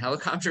crews and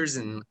helicopters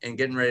and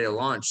getting ready to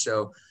launch.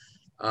 So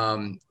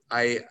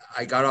I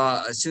got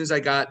off as soon as I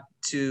got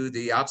to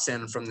the op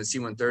center from the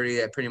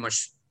C-130. I pretty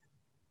much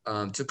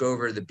took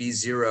over the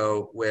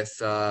B0 with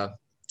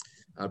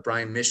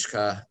Brian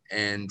Mishka,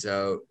 and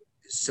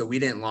so we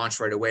didn't launch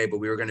right away, but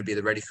we were going to be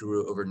the ready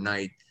crew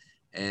overnight,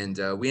 and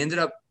we ended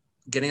up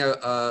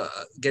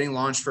getting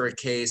launched for a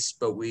case,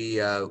 but we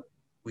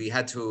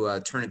had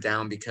to turn it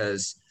down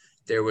because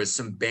there was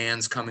some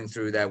bands coming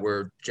through that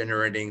were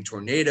generating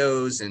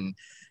tornadoes and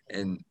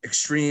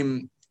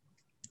extreme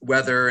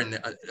weather, and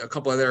a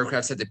couple other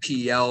aircrafts had to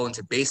PEL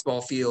into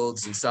baseball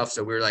fields and stuff.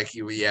 So we were like,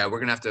 yeah, we're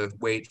gonna have to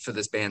wait for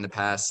this band to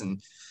pass.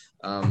 And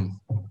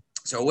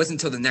so it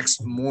wasn't until the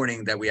next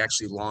morning that we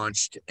actually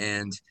launched.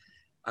 And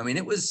I mean,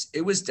 it was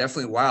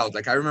definitely wild.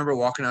 Like I remember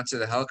walking out to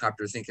the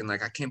helicopter thinking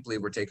like, I can't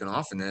believe we're taking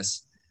off in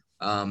this.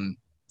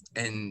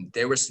 And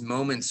there were some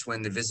moments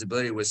when the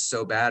visibility was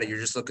so bad, you're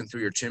just looking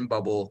through your chin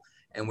bubble,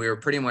 and we were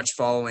pretty much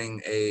following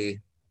the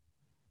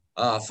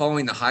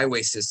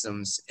highway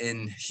systems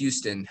in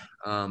Houston.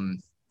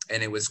 And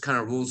it was kind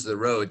of rules of the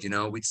road.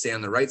 We'd stay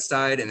on the right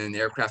side, and then the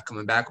aircraft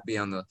coming back would be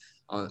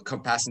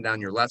passing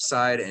down your left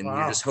side, and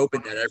You're just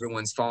hoping that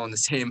everyone's following the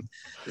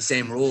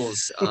same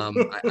rules.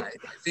 I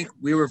think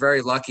we were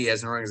very lucky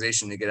as an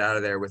organization to get out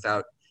of there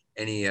without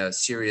any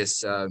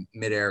serious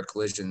mid-air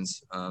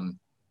collisions.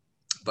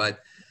 But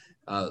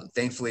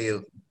thankfully,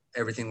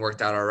 everything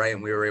worked out all right,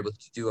 and we were able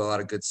to do a lot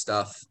of good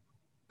stuff.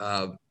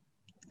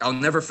 I'll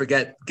never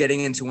forget getting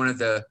into one of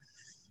the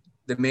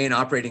main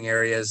operating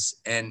areas,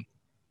 and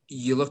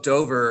you looked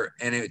over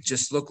and it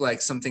just looked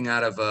like something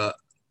out of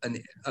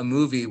a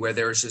movie where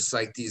there was just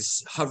like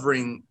these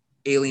hovering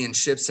alien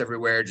ships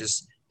everywhere,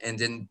 and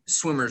then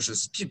swimmers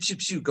just pew, pew,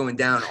 pew, going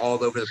down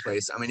all over the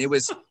place. I mean,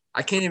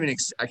 I can't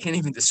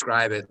even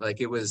describe it.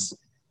 Like it was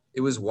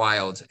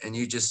wild. And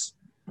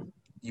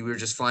you were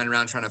just flying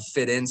around trying to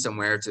fit in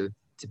somewhere to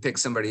pick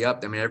somebody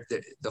up. I mean,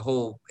 the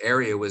whole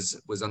area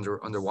was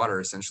underwater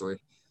essentially.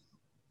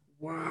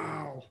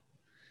 Wow.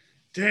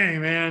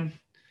 Dang, man.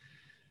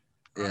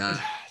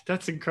 Yeah.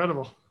 That's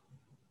incredible.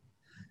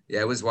 Yeah,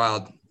 it was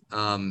wild.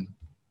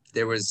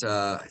 There was,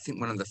 I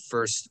think one of the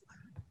first,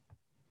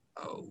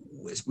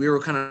 we were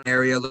kind of an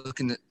area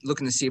looking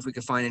to see if we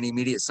could find any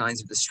immediate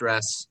signs of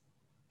distress.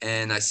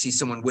 And I see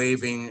someone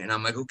waving, and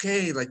I'm like,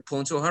 okay, like pull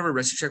into a harbor,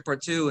 rescue check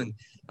part 2. And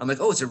I'm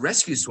like, oh, it's a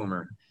rescue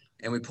swimmer.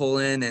 And we pull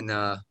in,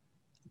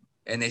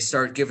 and they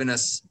start giving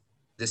us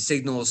the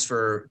signals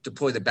for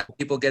deploy the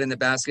people get in the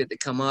basket. They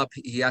come up.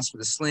 He asks for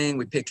the sling.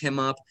 We pick him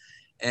up,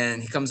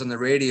 and he comes on the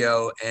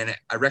radio, and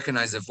I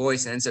recognize the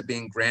voice, and it ends up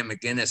being Graham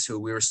McGinnis, who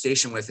we were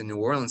stationed with in New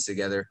Orleans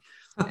together,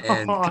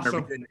 and awesome.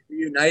 kind of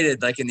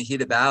reunited like in the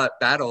heat of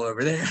battle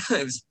over there.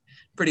 It was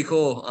pretty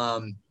cool.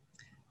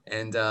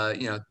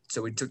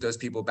 So we took those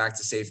people back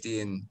to safety,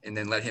 and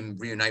then let him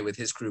reunite with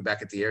his crew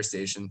back at the air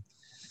station.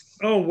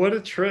 Oh, what a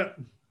trip.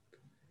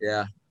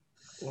 Yeah.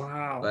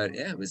 Wow. But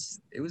yeah, it was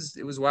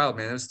wild,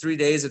 man. It was 3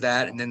 days of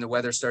that, and then the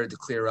weather started to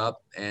clear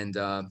up, and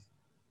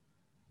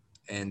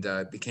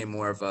it became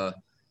more of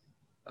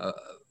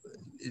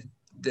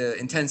the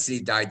intensity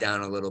died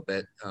down a little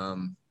bit.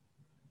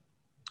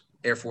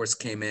 Air Force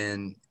came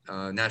in,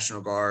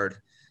 National Guard,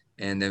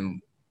 And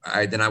then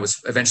I was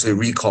eventually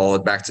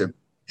recalled back to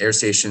Air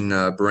Station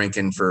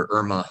Borinquen for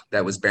Irma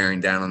that was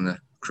bearing down on the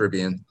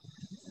Caribbean.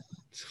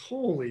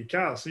 Holy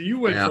cow! So you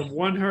went Yeah, from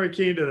one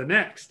hurricane to the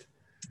next.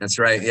 that's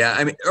right. Yeah,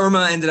 I mean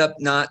Irma ended up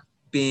not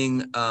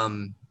being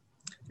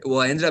well,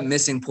 I ended up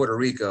missing Puerto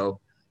Rico,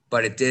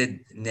 but it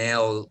did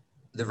nail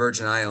the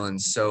Virgin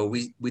Islands. So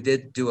we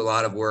did do a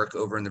lot of work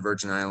over in the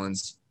Virgin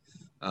Islands,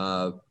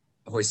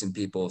 hoisting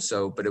people.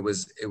 So, but it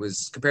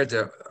was compared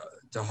to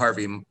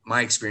Harvey,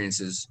 my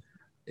experiences,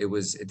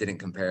 it didn't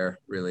compare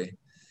really.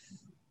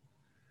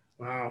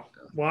 Wow.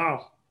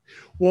 Wow.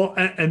 Well,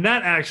 and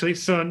that actually,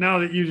 so now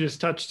that you just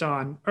touched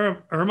on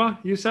Irma,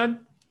 you said?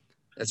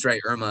 That's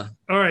right, Irma.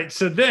 All right.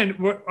 So then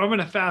I'm going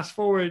to fast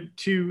forward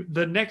to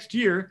the next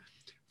year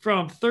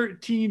from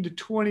 13 to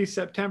 20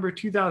 September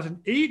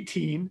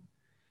 2018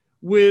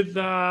 with,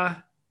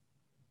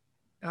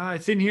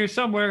 it's in here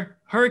somewhere,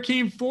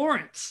 Hurricane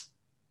Florence.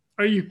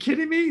 Are you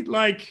kidding me?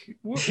 Like, Yeah,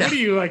 what are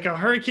you, like a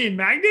hurricane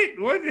magnet?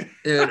 What?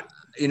 dude.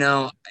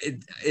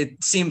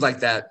 It seemed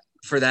like that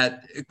for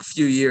that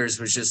few years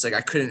was just like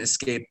I couldn't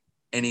escape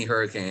any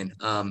hurricane.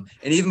 And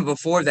even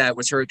before that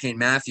was Hurricane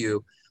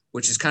Matthew,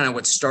 which is kind of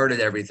what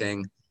started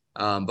everything.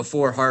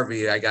 Before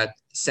Harvey, I got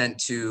sent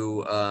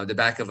to the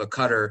back of a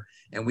cutter,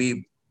 and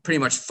we pretty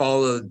much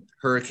followed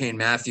Hurricane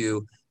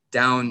Matthew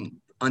down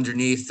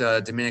underneath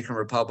Dominican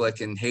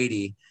Republic and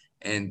Haiti,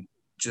 and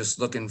just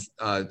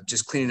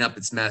just cleaning up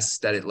its mess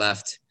that it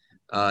left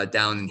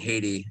down in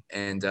Haiti,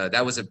 and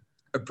that was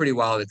a pretty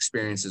wild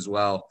experience as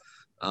well.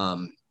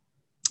 Um,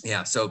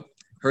 yeah, so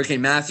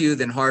Hurricane Matthew,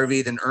 then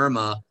Harvey, then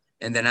Irma,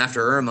 and then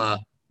after Irma,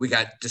 we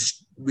got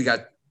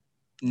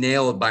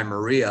nailed by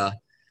Maria.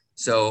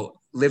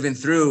 So living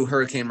through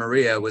Hurricane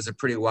Maria was a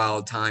pretty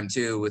wild time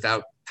too,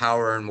 without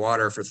power and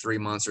water for 3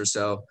 months or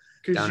so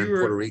Because down in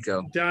Puerto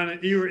Rico.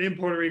 you were in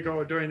Puerto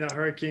Rico during that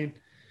hurricane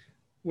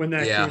when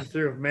that Yeah, came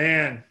through.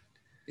 Man,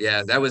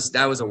 yeah, that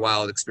was a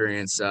wild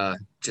experience.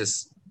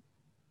 Just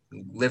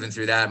living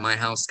through that, my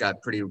house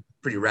got pretty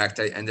wrecked.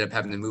 I ended up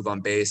having to move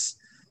on base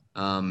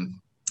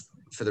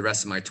for the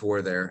rest of my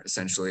tour there,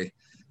 essentially.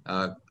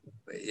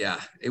 Yeah,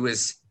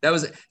 that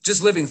was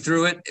just living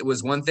through it. It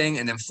was one thing,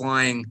 and then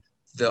flying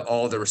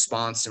all the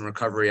response and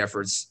recovery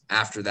efforts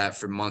after that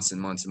for months and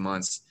months and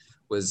months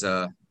was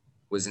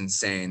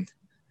insane.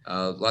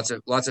 Lots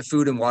of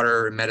food and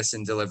water and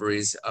medicine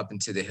deliveries up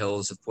into the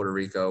hills of Puerto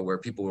Rico, where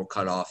people were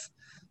cut off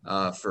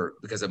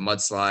because of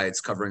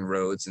mudslides covering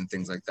roads and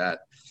things like that.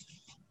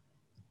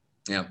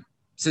 Yeah.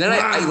 So then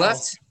wow.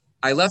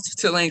 I left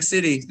to Atlantic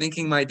City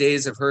thinking my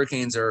days of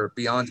hurricanes are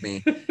beyond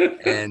me.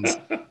 And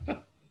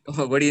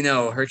what do you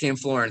know? Hurricane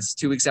Florence,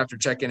 2 weeks after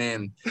checking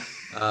in.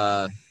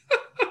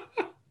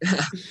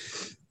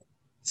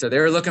 So they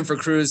were looking for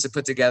crews to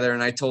put together,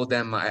 and I told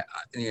them,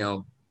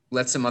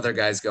 let some other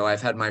guys go.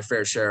 I've had my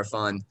fair share of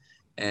fun.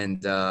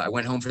 And I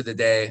went home for the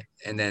day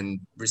and then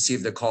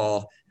received a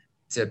call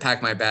to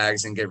pack my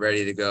bags and get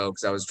ready to go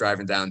because I was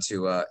driving down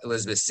to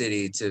Elizabeth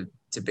City to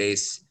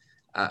base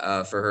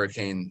for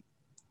Hurricane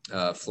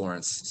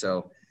Florence.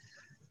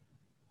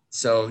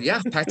 So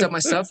yeah, packed up my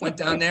stuff, went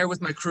down there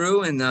with my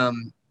crew, and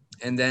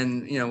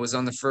then was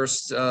on the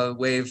first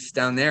wave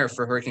down there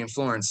for Hurricane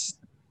Florence.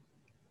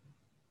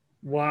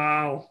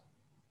 Wow,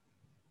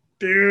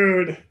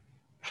 dude.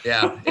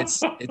 Yeah,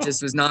 it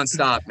just was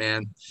nonstop,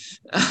 man.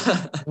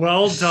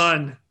 Well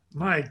done.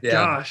 My Yeah.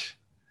 gosh.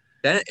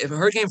 Then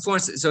Hurricane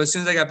Florence. So as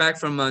soon as I got back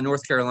from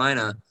North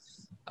Carolina,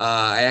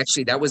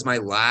 that was my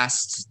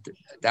last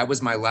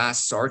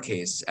SAR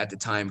case at the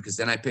time, because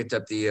then I picked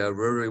up the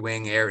rotary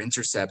wing air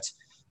intercept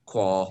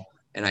qual,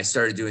 and I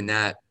started doing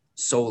that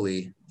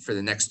solely for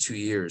the next 2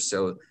 years.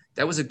 So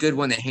that was a good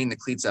one to hang the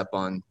cleats up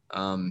on.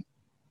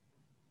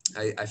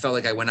 I felt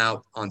like I went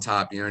out on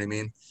top. You know what I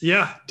mean?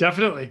 Yeah,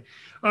 definitely.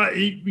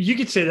 You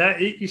could say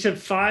that. You said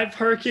 5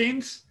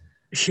 hurricanes.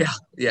 Yeah,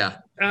 yeah.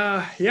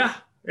 Yeah.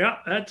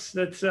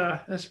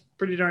 That's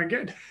pretty darn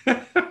good.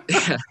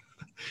 Yeah.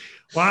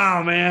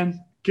 Wow,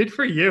 man. Good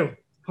for you.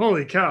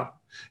 Holy cow.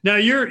 Now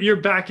you're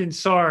back in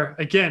SAR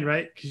again,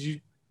 right? Because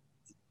you.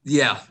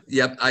 Yeah.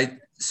 Yep. I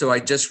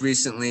just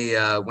recently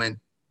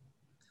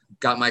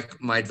got my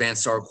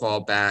advanced SAR qual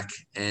back,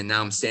 and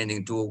now I'm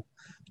standing dual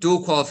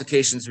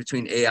qualifications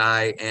between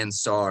AI and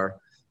SAR.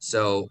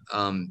 So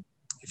I'm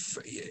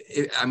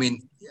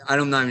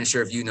not even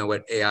sure if you know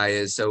what AI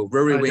is. So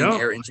rotary wing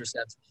air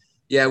intercept.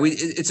 Yeah,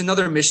 it's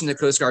another mission the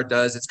Coast Guard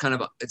does. It's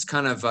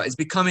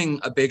becoming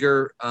a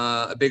bigger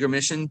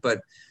mission,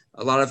 but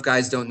a lot of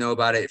guys don't know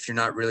about it if you're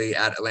not really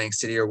at Atlantic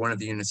City or one of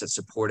the units that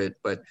support it.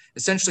 But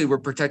essentially, we're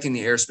protecting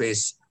the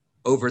airspace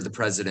over the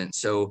president.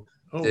 So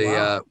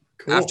wow.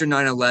 Cool. After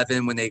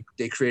 9/11, when they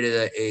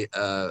created a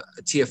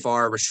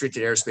TFR,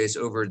 restricted airspace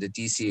over the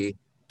DC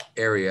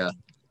area,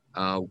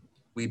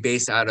 we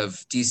base out of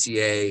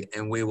DCA,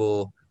 and we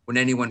will, when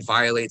anyone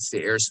violates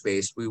the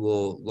airspace, we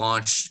will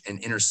launch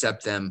and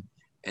intercept them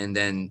and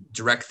then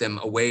direct them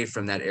away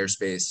from that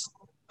airspace,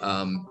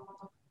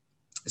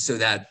 so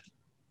that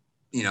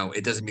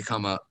it doesn't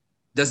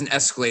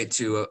escalate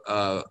to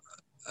a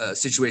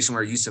situation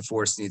where use of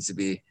force needs to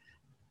be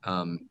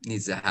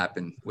needs to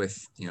happen with,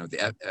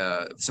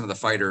 some of the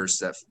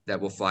fighters that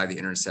will fly the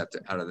intercept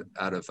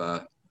out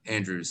of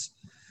Andrews.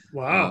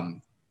 Wow.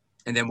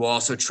 And then we'll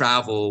also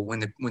travel when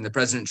the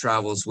president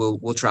travels.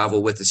 We'll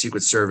travel with the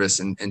Secret Service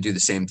and do the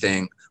same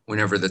thing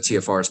whenever the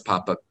TFRs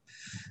pop up.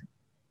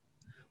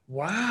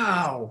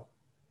 Wow,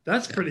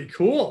 that's pretty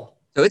cool.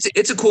 So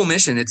it's a cool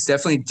mission. It's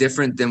definitely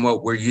different than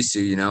what we're used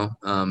to,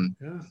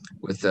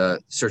 with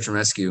search and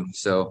rescue.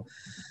 So,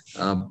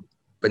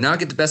 but now I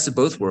get the best of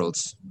both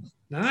worlds.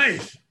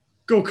 Nice.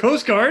 Go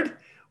Coast Guard.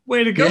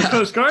 Way to go, Yeah.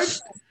 Coast Guard.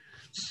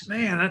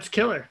 Man, that's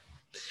killer.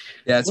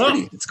 Yeah,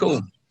 it's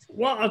cool.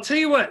 Well, I'll tell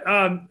you what.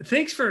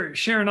 Thanks for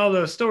sharing all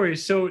those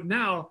stories. So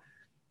now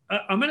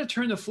I'm going to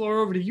turn the floor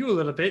over to you a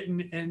little bit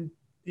and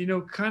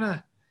kind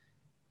of,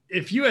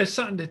 if you had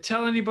something to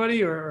tell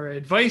anybody or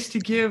advice to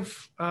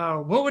give,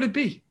 what would it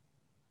be?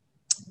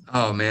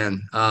 Oh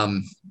man.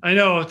 I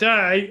know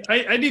that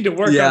I need to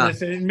work on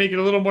this and make it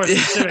a little more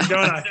specific,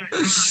 don't I?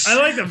 I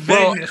like the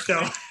vagueness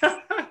though.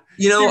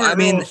 I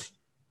mean,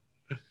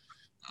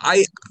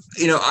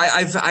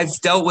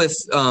 I've dealt with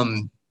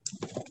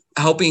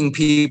helping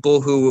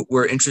people who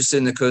were interested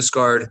in the Coast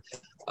Guard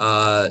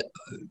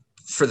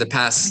for the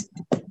past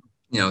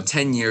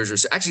 10 years or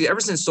so. Actually, ever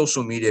since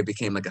social media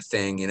became like a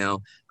thing,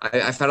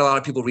 I've had a lot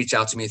of people reach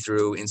out to me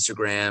through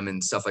Instagram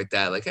and stuff like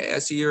that. Like, hey, I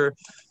see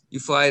you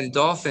fly the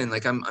Dolphin.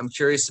 Like, I'm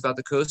curious about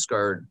the Coast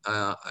Guard.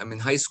 I'm in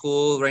high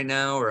school right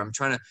now, or I'm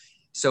trying to.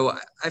 So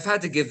I've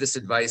had to give this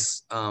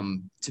advice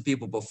to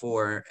people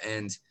before,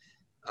 and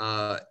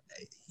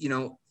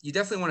you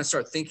definitely want to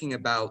start thinking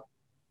about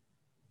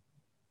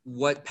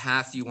what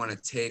path you want to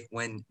take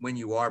when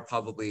you are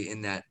probably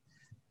in that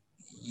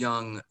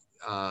young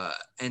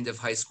end of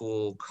high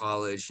school,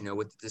 college,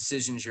 with the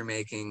decisions you're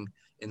making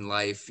in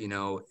life,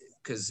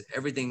 because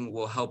everything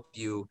will help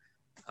you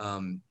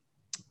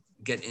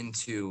get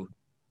into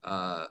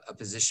a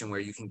position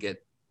where you can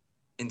get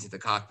into the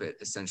cockpit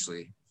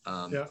essentially.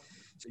 So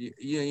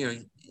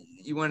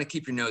you want to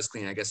keep your nose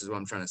clean, I guess is what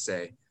I'm trying to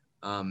say.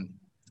 And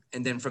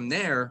then from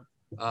there,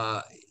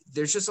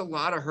 there's just a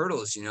lot of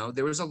hurdles,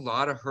 there was a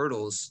lot of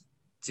hurdles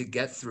to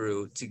get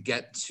through to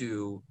get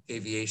to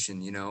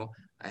aviation.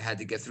 I had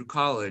to get through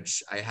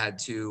college. I had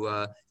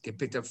to get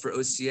picked up for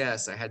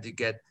OCS. I had to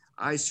get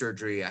eye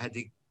surgery. I had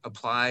to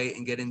apply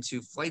and get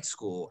into flight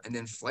school. And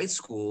then flight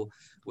school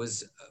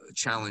was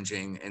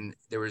challenging. And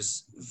there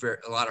was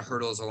a lot of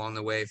hurdles along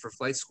the way for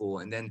flight school.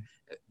 And then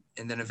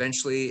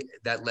eventually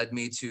that led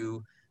me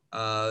to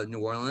New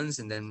Orleans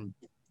and then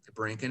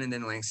Borinquen and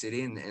then Lang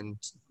City and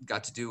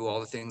got to do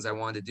all the things I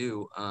wanted to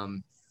do.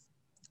 And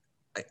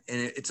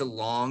it's a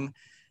long,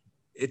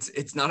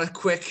 it's not a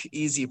quick,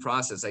 easy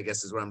process, I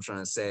guess is what I'm trying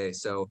to say.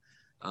 So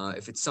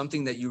if it's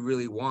something that you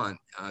really want,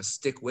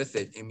 stick with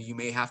it. And you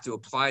may have to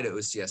apply to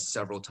OCS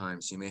several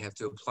times. You may have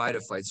to apply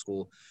to flight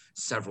school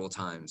several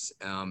times.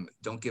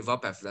 Don't give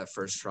up after that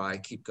first try,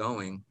 keep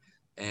going.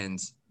 And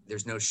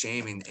there's no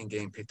shame in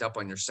getting picked up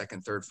on your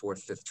second, third,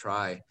 fourth, fifth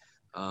try.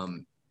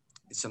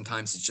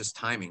 Sometimes it's just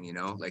timing,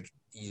 like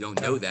you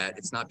don't know that.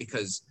 It's not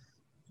because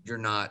you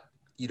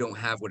don't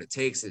have what it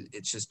takes.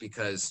 It's just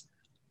because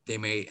they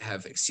may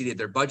have exceeded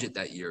their budget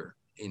that year.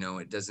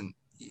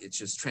 It's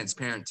just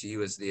transparent to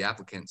you as the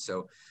applicant.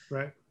 So,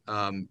 right.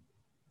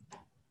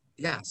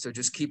 So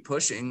just keep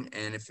pushing.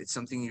 And if it's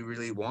something you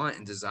really want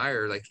and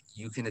desire, like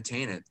you can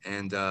attain it.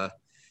 And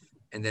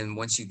then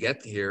once you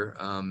get here,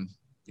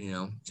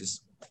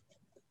 just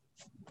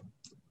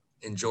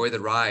enjoy the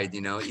ride,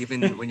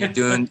 even when you're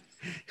doing,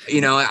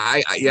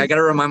 I got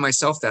to remind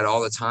myself that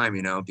all the time,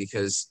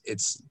 because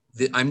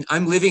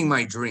I'm living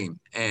my dream.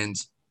 And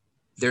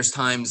there's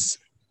times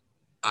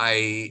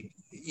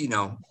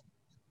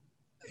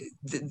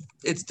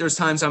there's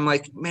times I'm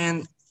like,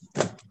 man,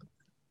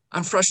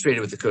 I'm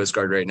frustrated with the Coast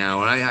Guard right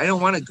now. And I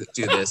don't want to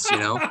do this, I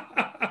don't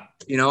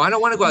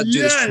want to go out and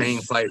do this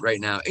training flight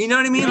right now. You know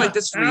what I mean? Like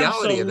that's the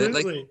reality of it.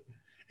 Like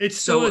it's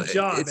still a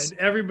job and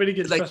everybody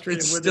gets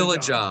frustrated it's with still a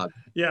job.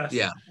 Yes.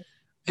 Yeah.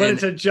 But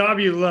it's a job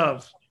you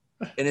love.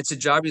 And it's a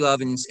job you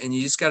love. And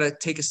you just got to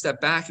take a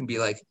step back and be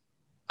like,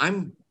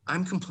 I'm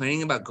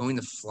complaining about going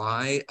to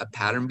fly a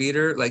pattern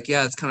beater. Like,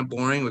 yeah, it's kind of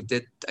boring.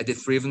 I did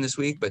 3 of them this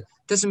week, but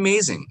that's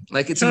amazing.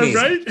 Like, it's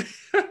amazing.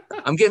 Right?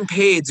 I'm getting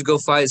paid to go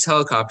fly this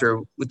helicopter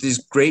with these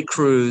great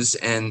crews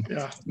and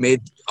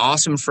made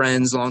awesome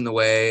friends along the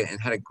way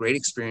and had great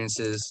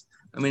experiences.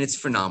 I mean, it's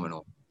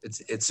phenomenal.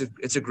 It's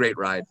a great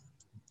ride.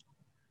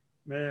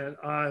 Man,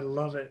 I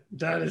love it.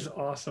 That is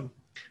awesome.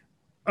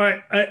 All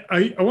right.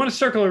 I want to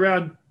circle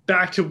around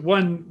back to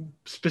one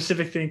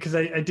specific thing because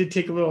I did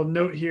take a little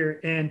note here.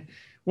 And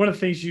one of the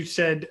things you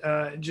said,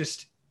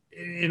 just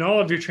in all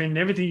of your training,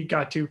 everything you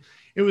got to,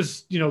 it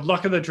was,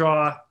 luck of the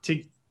draw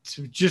to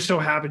just so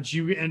happens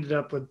you ended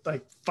up with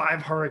like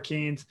 5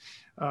 hurricanes.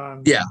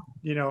 And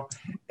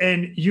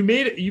you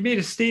made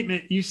a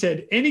statement. You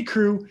said any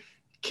crew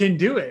can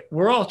do it.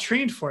 We're all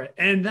trained for it.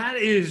 And that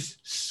is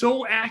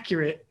so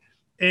accurate.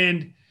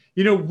 And,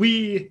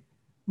 we,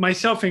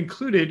 myself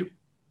included,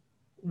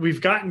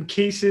 we've gotten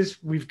cases,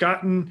 we've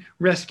gotten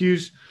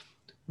rescues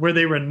where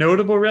they were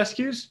notable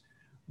rescues,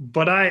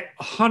 but I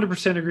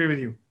 100% agree with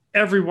you.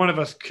 Every one of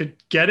us could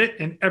get it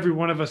and every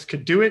one of us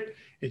could do it.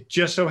 It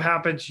just so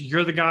happens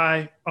you're the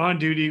guy on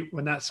duty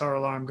when that SAR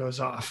alarm goes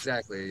off.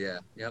 Exactly. Yeah.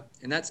 Yep.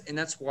 And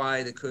that's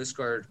why the Coast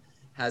Guard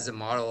has a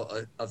model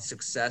of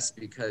success,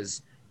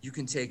 because you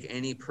can take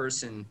any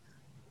person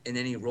in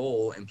any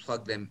role and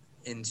plug them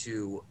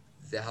into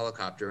the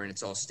helicopter, and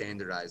it's all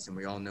standardized and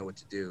we all know what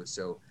to do.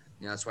 So,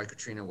 that's why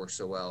Katrina works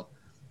so well.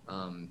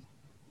 Um,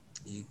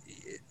 you,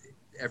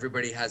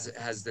 Everybody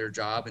has their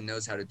job and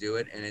knows how to do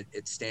it, and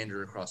it's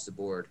standard across the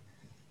board.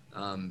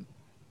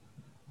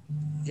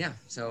 Yeah.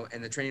 So,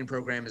 and the training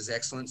program is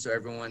excellent. So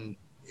everyone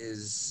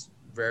is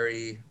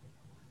very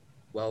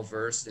well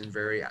versed and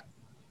very,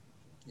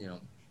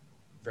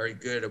 very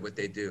good at what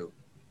they do.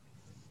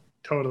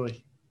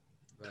 Totally.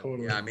 But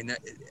Totally. yeah, I mean,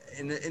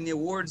 in the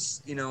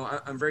awards,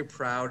 I'm very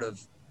proud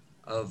of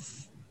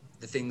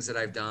the things that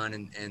I've done,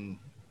 and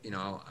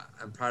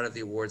I'm proud of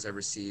the awards I've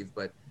received.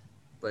 But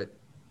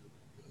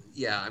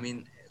yeah, I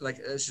mean, like,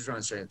 that's just what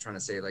I'm trying to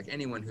say. Like,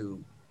 anyone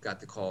who got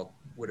the call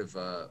would have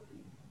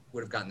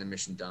gotten the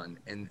mission done.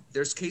 And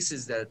there's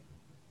cases that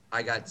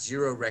I got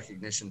zero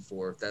recognition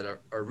for that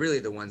are really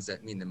the ones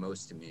that mean the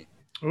most to me.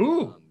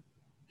 Ooh,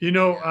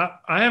 yeah.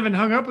 I haven't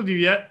hung up with you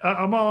yet.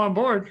 I'm all on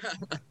board.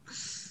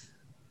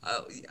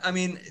 I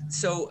mean,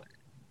 so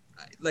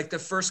like the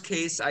first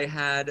case I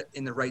had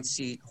in the right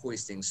seat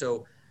hoisting.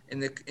 So in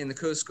the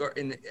Coast Guard,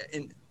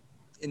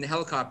 in the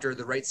helicopter,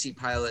 the right seat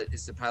pilot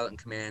is the pilot in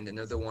command, and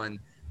they're the one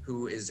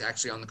who is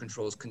actually on the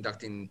controls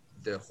conducting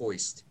the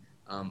hoist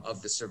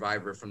of the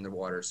survivor from the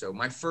water. So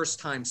my first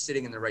time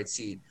sitting in the right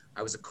seat,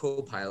 I was a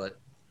co-pilot,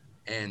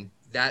 and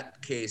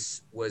that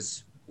case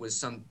was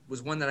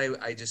one that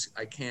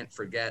I can't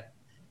forget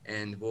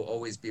and will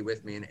always be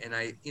with me. And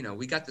I,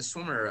 we got the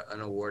swimmer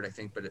an award, I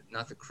think, but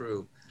not the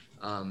crew.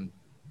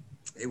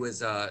 It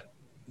was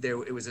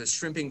it was a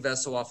shrimping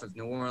vessel off of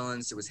New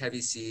Orleans. It was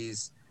heavy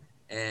seas,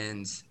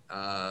 and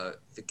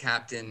the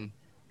captain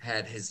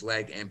had his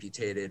leg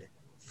amputated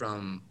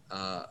from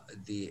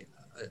the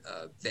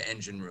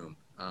engine room.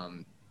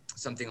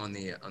 Something on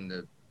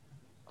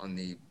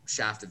the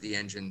shaft of the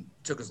engine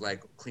took his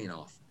leg clean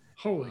off.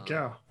 Holy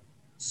cow!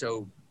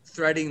 So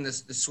threading the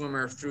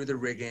swimmer through the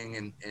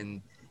rigging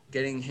and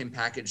getting him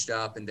packaged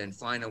up, and then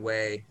flying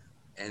away,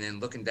 and then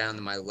looking down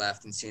to my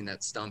left and seeing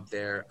that stump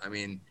there. I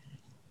mean,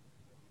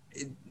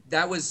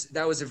 that was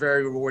a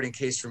very rewarding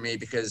case for me,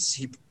 because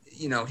he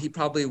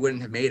probably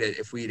wouldn't have made it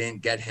if we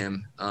didn't get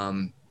him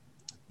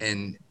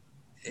and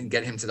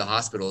get him to the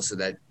hospital so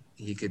that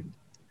he could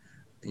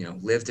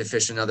live to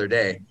fish another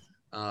day.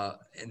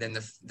 And then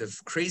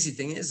the crazy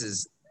thing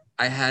is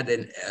I had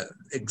an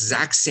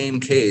exact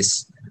same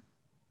case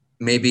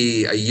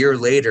maybe a year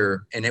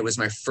later, and it was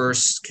my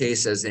first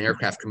case as an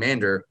aircraft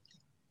commander.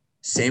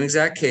 Same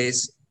exact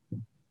case,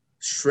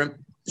 shrimp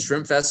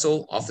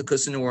vessel off the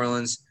coast of New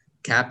Orleans,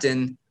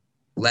 captain,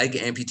 leg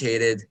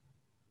amputated,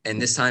 and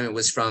this time it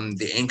was from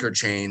the anchor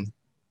chain,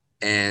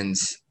 and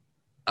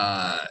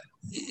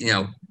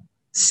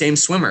same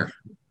swimmer,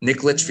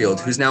 Nick Litchfield,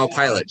 who's now a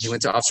pilot. He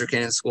went to Officer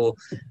Candidate School.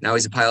 Now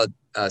he's a pilot,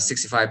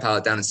 65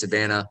 pilot down in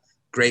Savannah.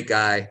 Great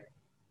guy.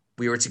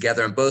 We were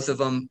together on both of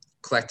them,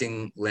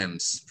 collecting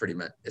limbs, pretty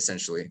much,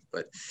 essentially.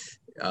 But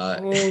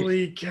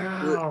holy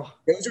cow!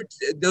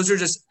 Those are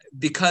just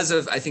because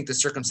of, I think, the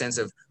circumstance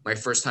of my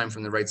first time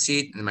from the right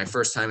seat and my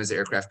first time as an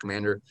aircraft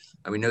commander.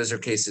 I mean, those are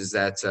cases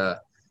that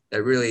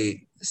that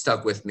really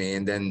stuck with me.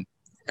 And then,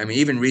 I mean,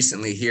 even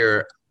recently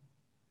here,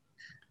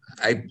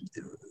 I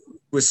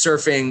was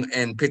surfing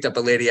and picked up a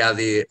lady out of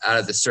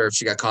the surf.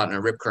 She got caught in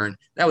a rip current.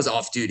 That was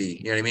off duty.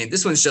 You know what I mean?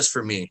 This one's just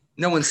for me.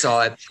 No one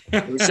saw it.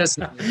 It was just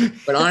me.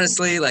 But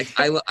honestly, like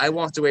I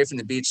walked away from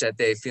the beach that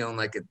day feeling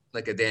like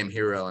a damn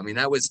hero. I mean,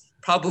 that was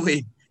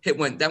probably that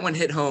one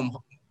hit home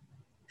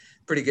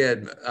pretty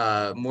good,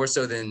 more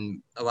so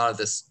than a lot of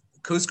the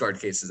Coast Guard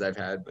cases I've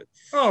had. But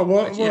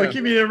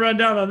give me a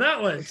rundown on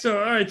that one. So,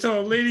 all right,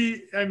 so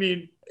lady, I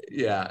mean,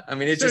 yeah, I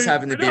mean, it just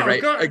happened to be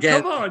right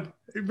again. Come on.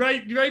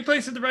 Right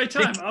place at the right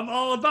time. I'm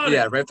all about it.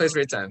 Yeah, right place,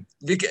 right time.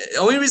 The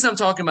only reason I'm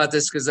talking about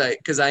this because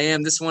I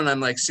am this one I'm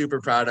like super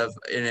proud of,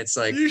 and it's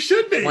like you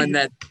should be one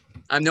that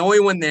I'm the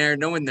only one there.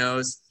 No one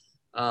knows.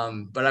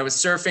 But I was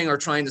surfing or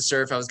trying to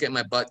surf. I was getting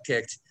my butt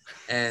kicked,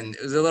 and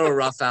it was a little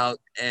rough out.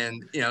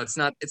 And it's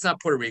not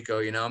Puerto Rico.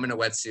 I'm in a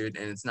wetsuit,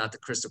 and it's not the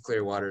crystal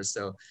clear waters.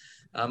 So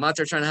I'm out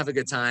there trying to have a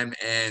good time,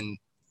 and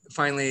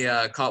finally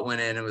caught one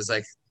in. It was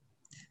like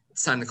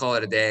it's time to call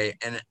it a day,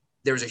 and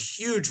there was a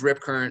huge rip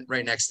current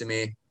right next to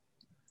me.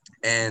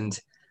 And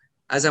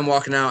as I'm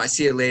walking out, I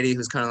see a lady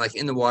who's kind of like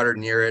in the water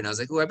near it. And I was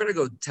like, oh, I better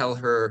go tell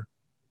her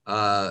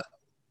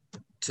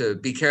to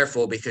be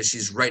careful because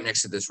she's right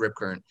next to this rip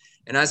current.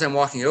 And as I'm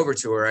walking over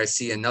to her, I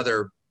see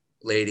another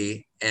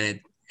lady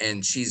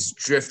and she's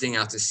drifting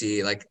out to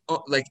sea, like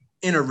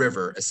in a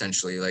river,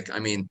 essentially. Like, I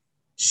mean,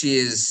 she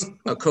is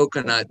a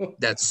coconut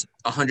that's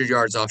 100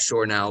 yards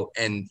offshore now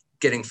and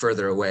getting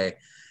further away.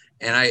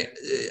 And I,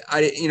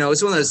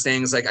 it's one of those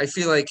things. Like, I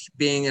feel like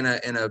being in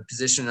a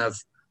position of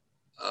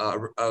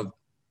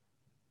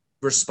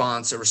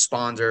response, a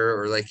responder,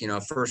 or like,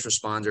 a first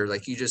responder.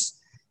 Like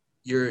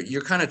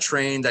you're kind of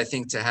trained, I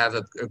think, to have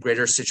a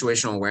greater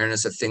situational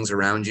awareness of things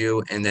around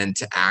you, and then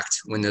to act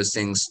when those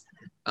things,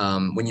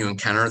 when you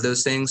encounter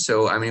those things.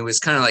 So, I mean, it was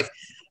kind of like,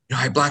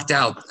 I blacked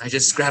out. I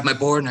just grabbed my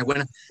board and I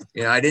went,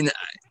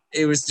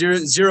 it was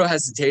zero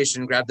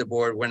hesitation, grabbed the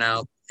board, went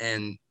out,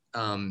 and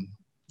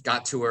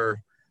got to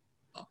her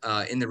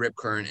in the rip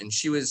current. And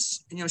she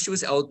was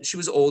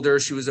older.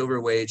 She was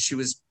overweight. She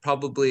was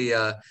probably,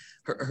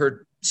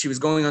 she was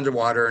going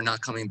underwater and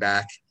not coming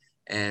back,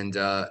 and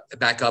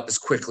back up as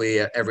quickly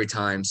every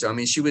time. So, I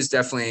mean, she was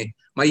definitely,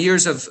 my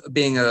years of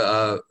being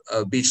a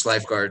beach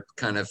lifeguard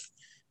kind of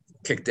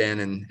kicked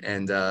in,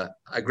 and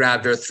I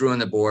grabbed her, threw on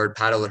the board,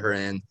 paddled her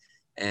in.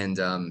 And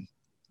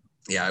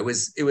it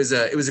was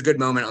a good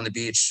moment on the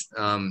beach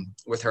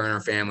with her and her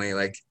family.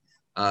 Like,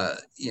 it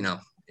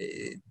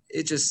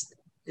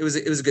was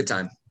a good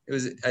time.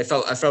 I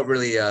felt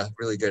really,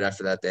 really good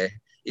after that day,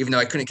 even though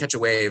I couldn't catch a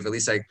wave. At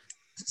least I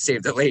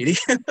saved the lady.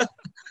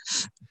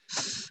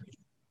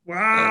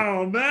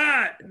 Wow,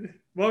 Matt,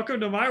 welcome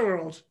to my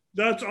world.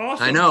 That's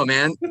awesome. I know,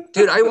 man.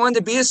 Dude, I wanted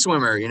to be a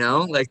swimmer,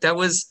 like that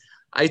was,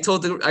 I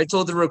told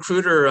the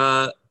recruiter,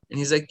 and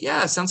he's like,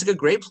 yeah, sounds like a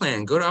great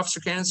plan. Go to officer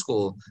candidate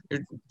school.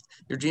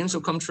 Your dreams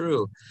will come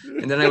true.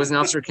 And then I was in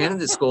officer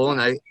candidate school,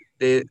 and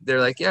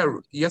they're like, yeah,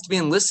 you have to be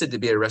enlisted to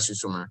be a rescue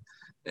swimmer.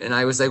 And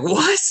I was like,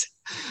 what?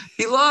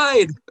 He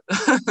lied.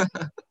 I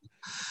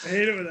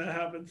hate it when that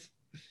happens.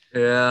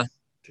 Yeah.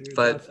 Dude,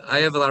 but I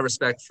have a lot of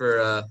respect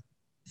for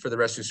the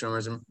rescue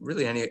swimmers, and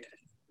really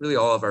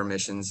all of our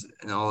missions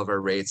and all of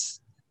our rates.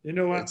 You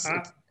know what?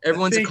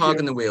 Everyone's a cog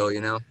in the wheel,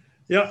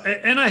 Yeah,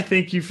 and I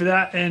thank you for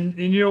that. And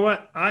you know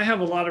what? I have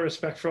a lot of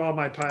respect for all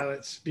my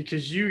pilots,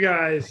 because you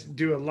guys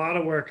do a lot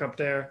of work up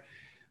there.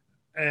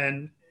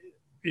 And,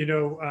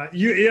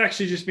 you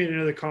actually just made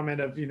another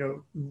comment of,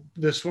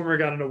 the swimmer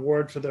got an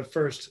award for the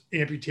first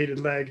amputated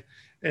leg,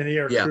 and the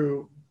air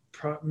crew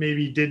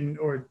maybe didn't,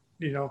 or,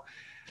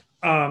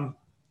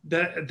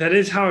 that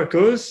is how it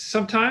goes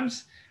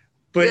sometimes.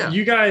 But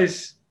you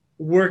guys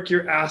work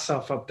your ass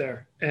off up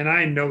there. And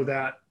I know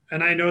that.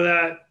 And I know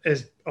that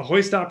as a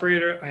hoist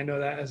operator. I know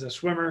that as a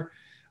swimmer.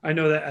 I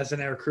know that as an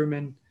air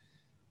crewman.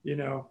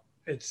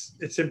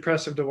 It's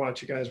impressive to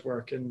watch you guys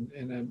work, and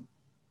a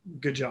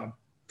good job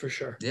for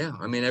sure. Yeah,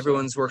 I mean,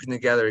 everyone's working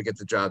together to get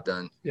the job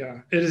done. Yeah,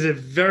 it is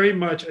very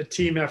much a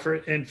team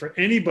effort. And for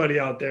anybody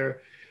out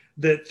there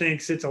that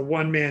thinks it's a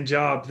one-man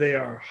job, they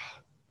are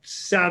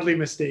sadly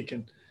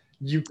mistaken.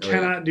 You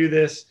cannot do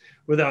this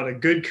without a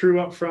good crew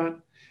up front,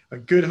 a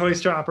good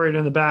hoister operator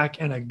in the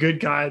back, and a good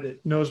guy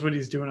that knows what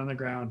he's doing on the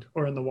ground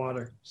or in the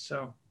water.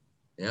 So,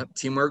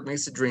 teamwork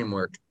makes the dream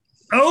work.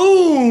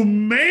 Oh,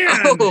 man.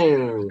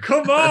 Oh.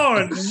 Come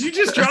on. You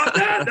just dropped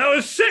that? That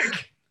was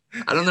sick.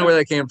 I don't know where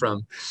that came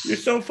from. You're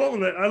so full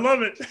of it. I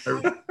love it.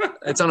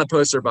 It's on a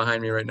poster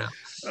behind me right now.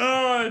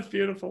 Oh, it's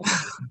beautiful.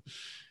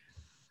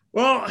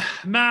 Well,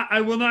 Matt,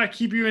 I will not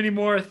keep you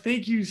anymore.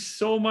 Thank you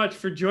so much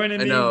for joining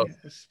me. I know.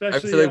 I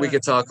feel like we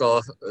could talk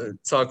all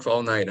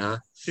night, huh?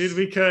 Dude,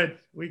 we could.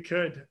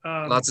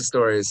 Lots of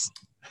stories.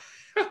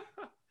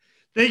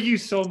 Thank you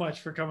so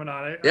much for coming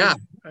on.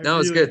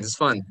 It's good. It's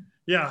fun.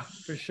 Yeah,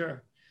 for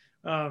sure.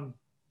 And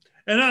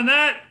on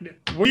that,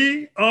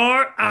 we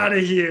are out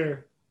of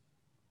here.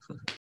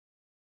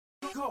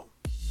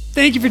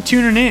 Thank you for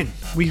tuning in.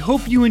 We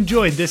hope you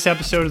enjoyed this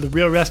episode of the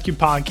Real Rescue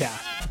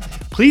Podcast.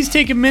 Please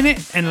take a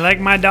minute and, like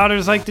my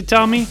daughters like to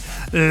tell me,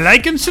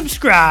 like and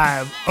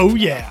subscribe. Oh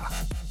yeah.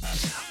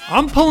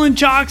 I'm pulling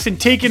chocks and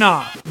taking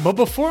off. But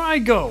before I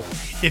go,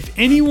 if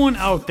anyone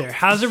out there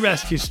has a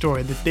rescue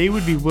story that they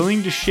would be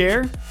willing to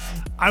share,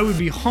 I would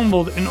be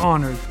humbled and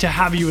honored to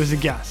have you as a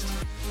guest.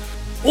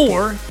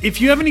 Or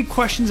if you have any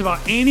questions about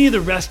any of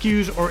the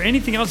rescues or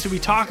anything else that we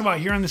talk about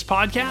here on this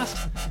podcast,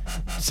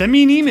 send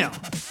me an email,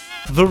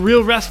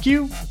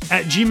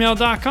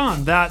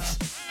 therealresq@gmail.com. That's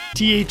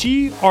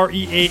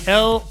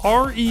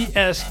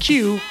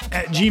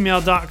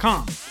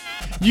therealresq@gmail.com.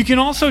 You can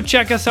also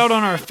check us out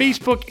on our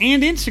Facebook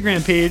and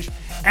Instagram page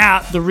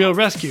at The Real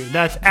Rescue.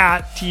 That's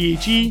at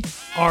therealresq.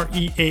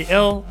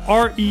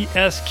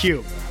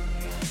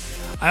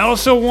 I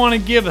also want to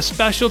give a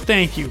special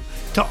thank you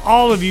to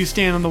all of you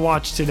staying on the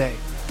watch today.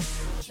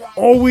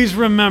 Always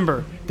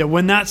remember that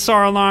when that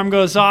SAR alarm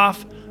goes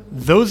off,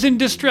 those in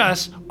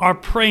distress are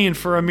praying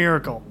for a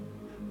miracle.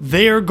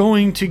 They are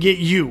going to get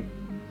you.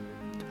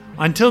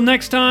 Until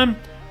next time,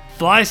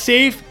 fly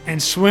safe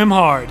and swim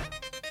hard.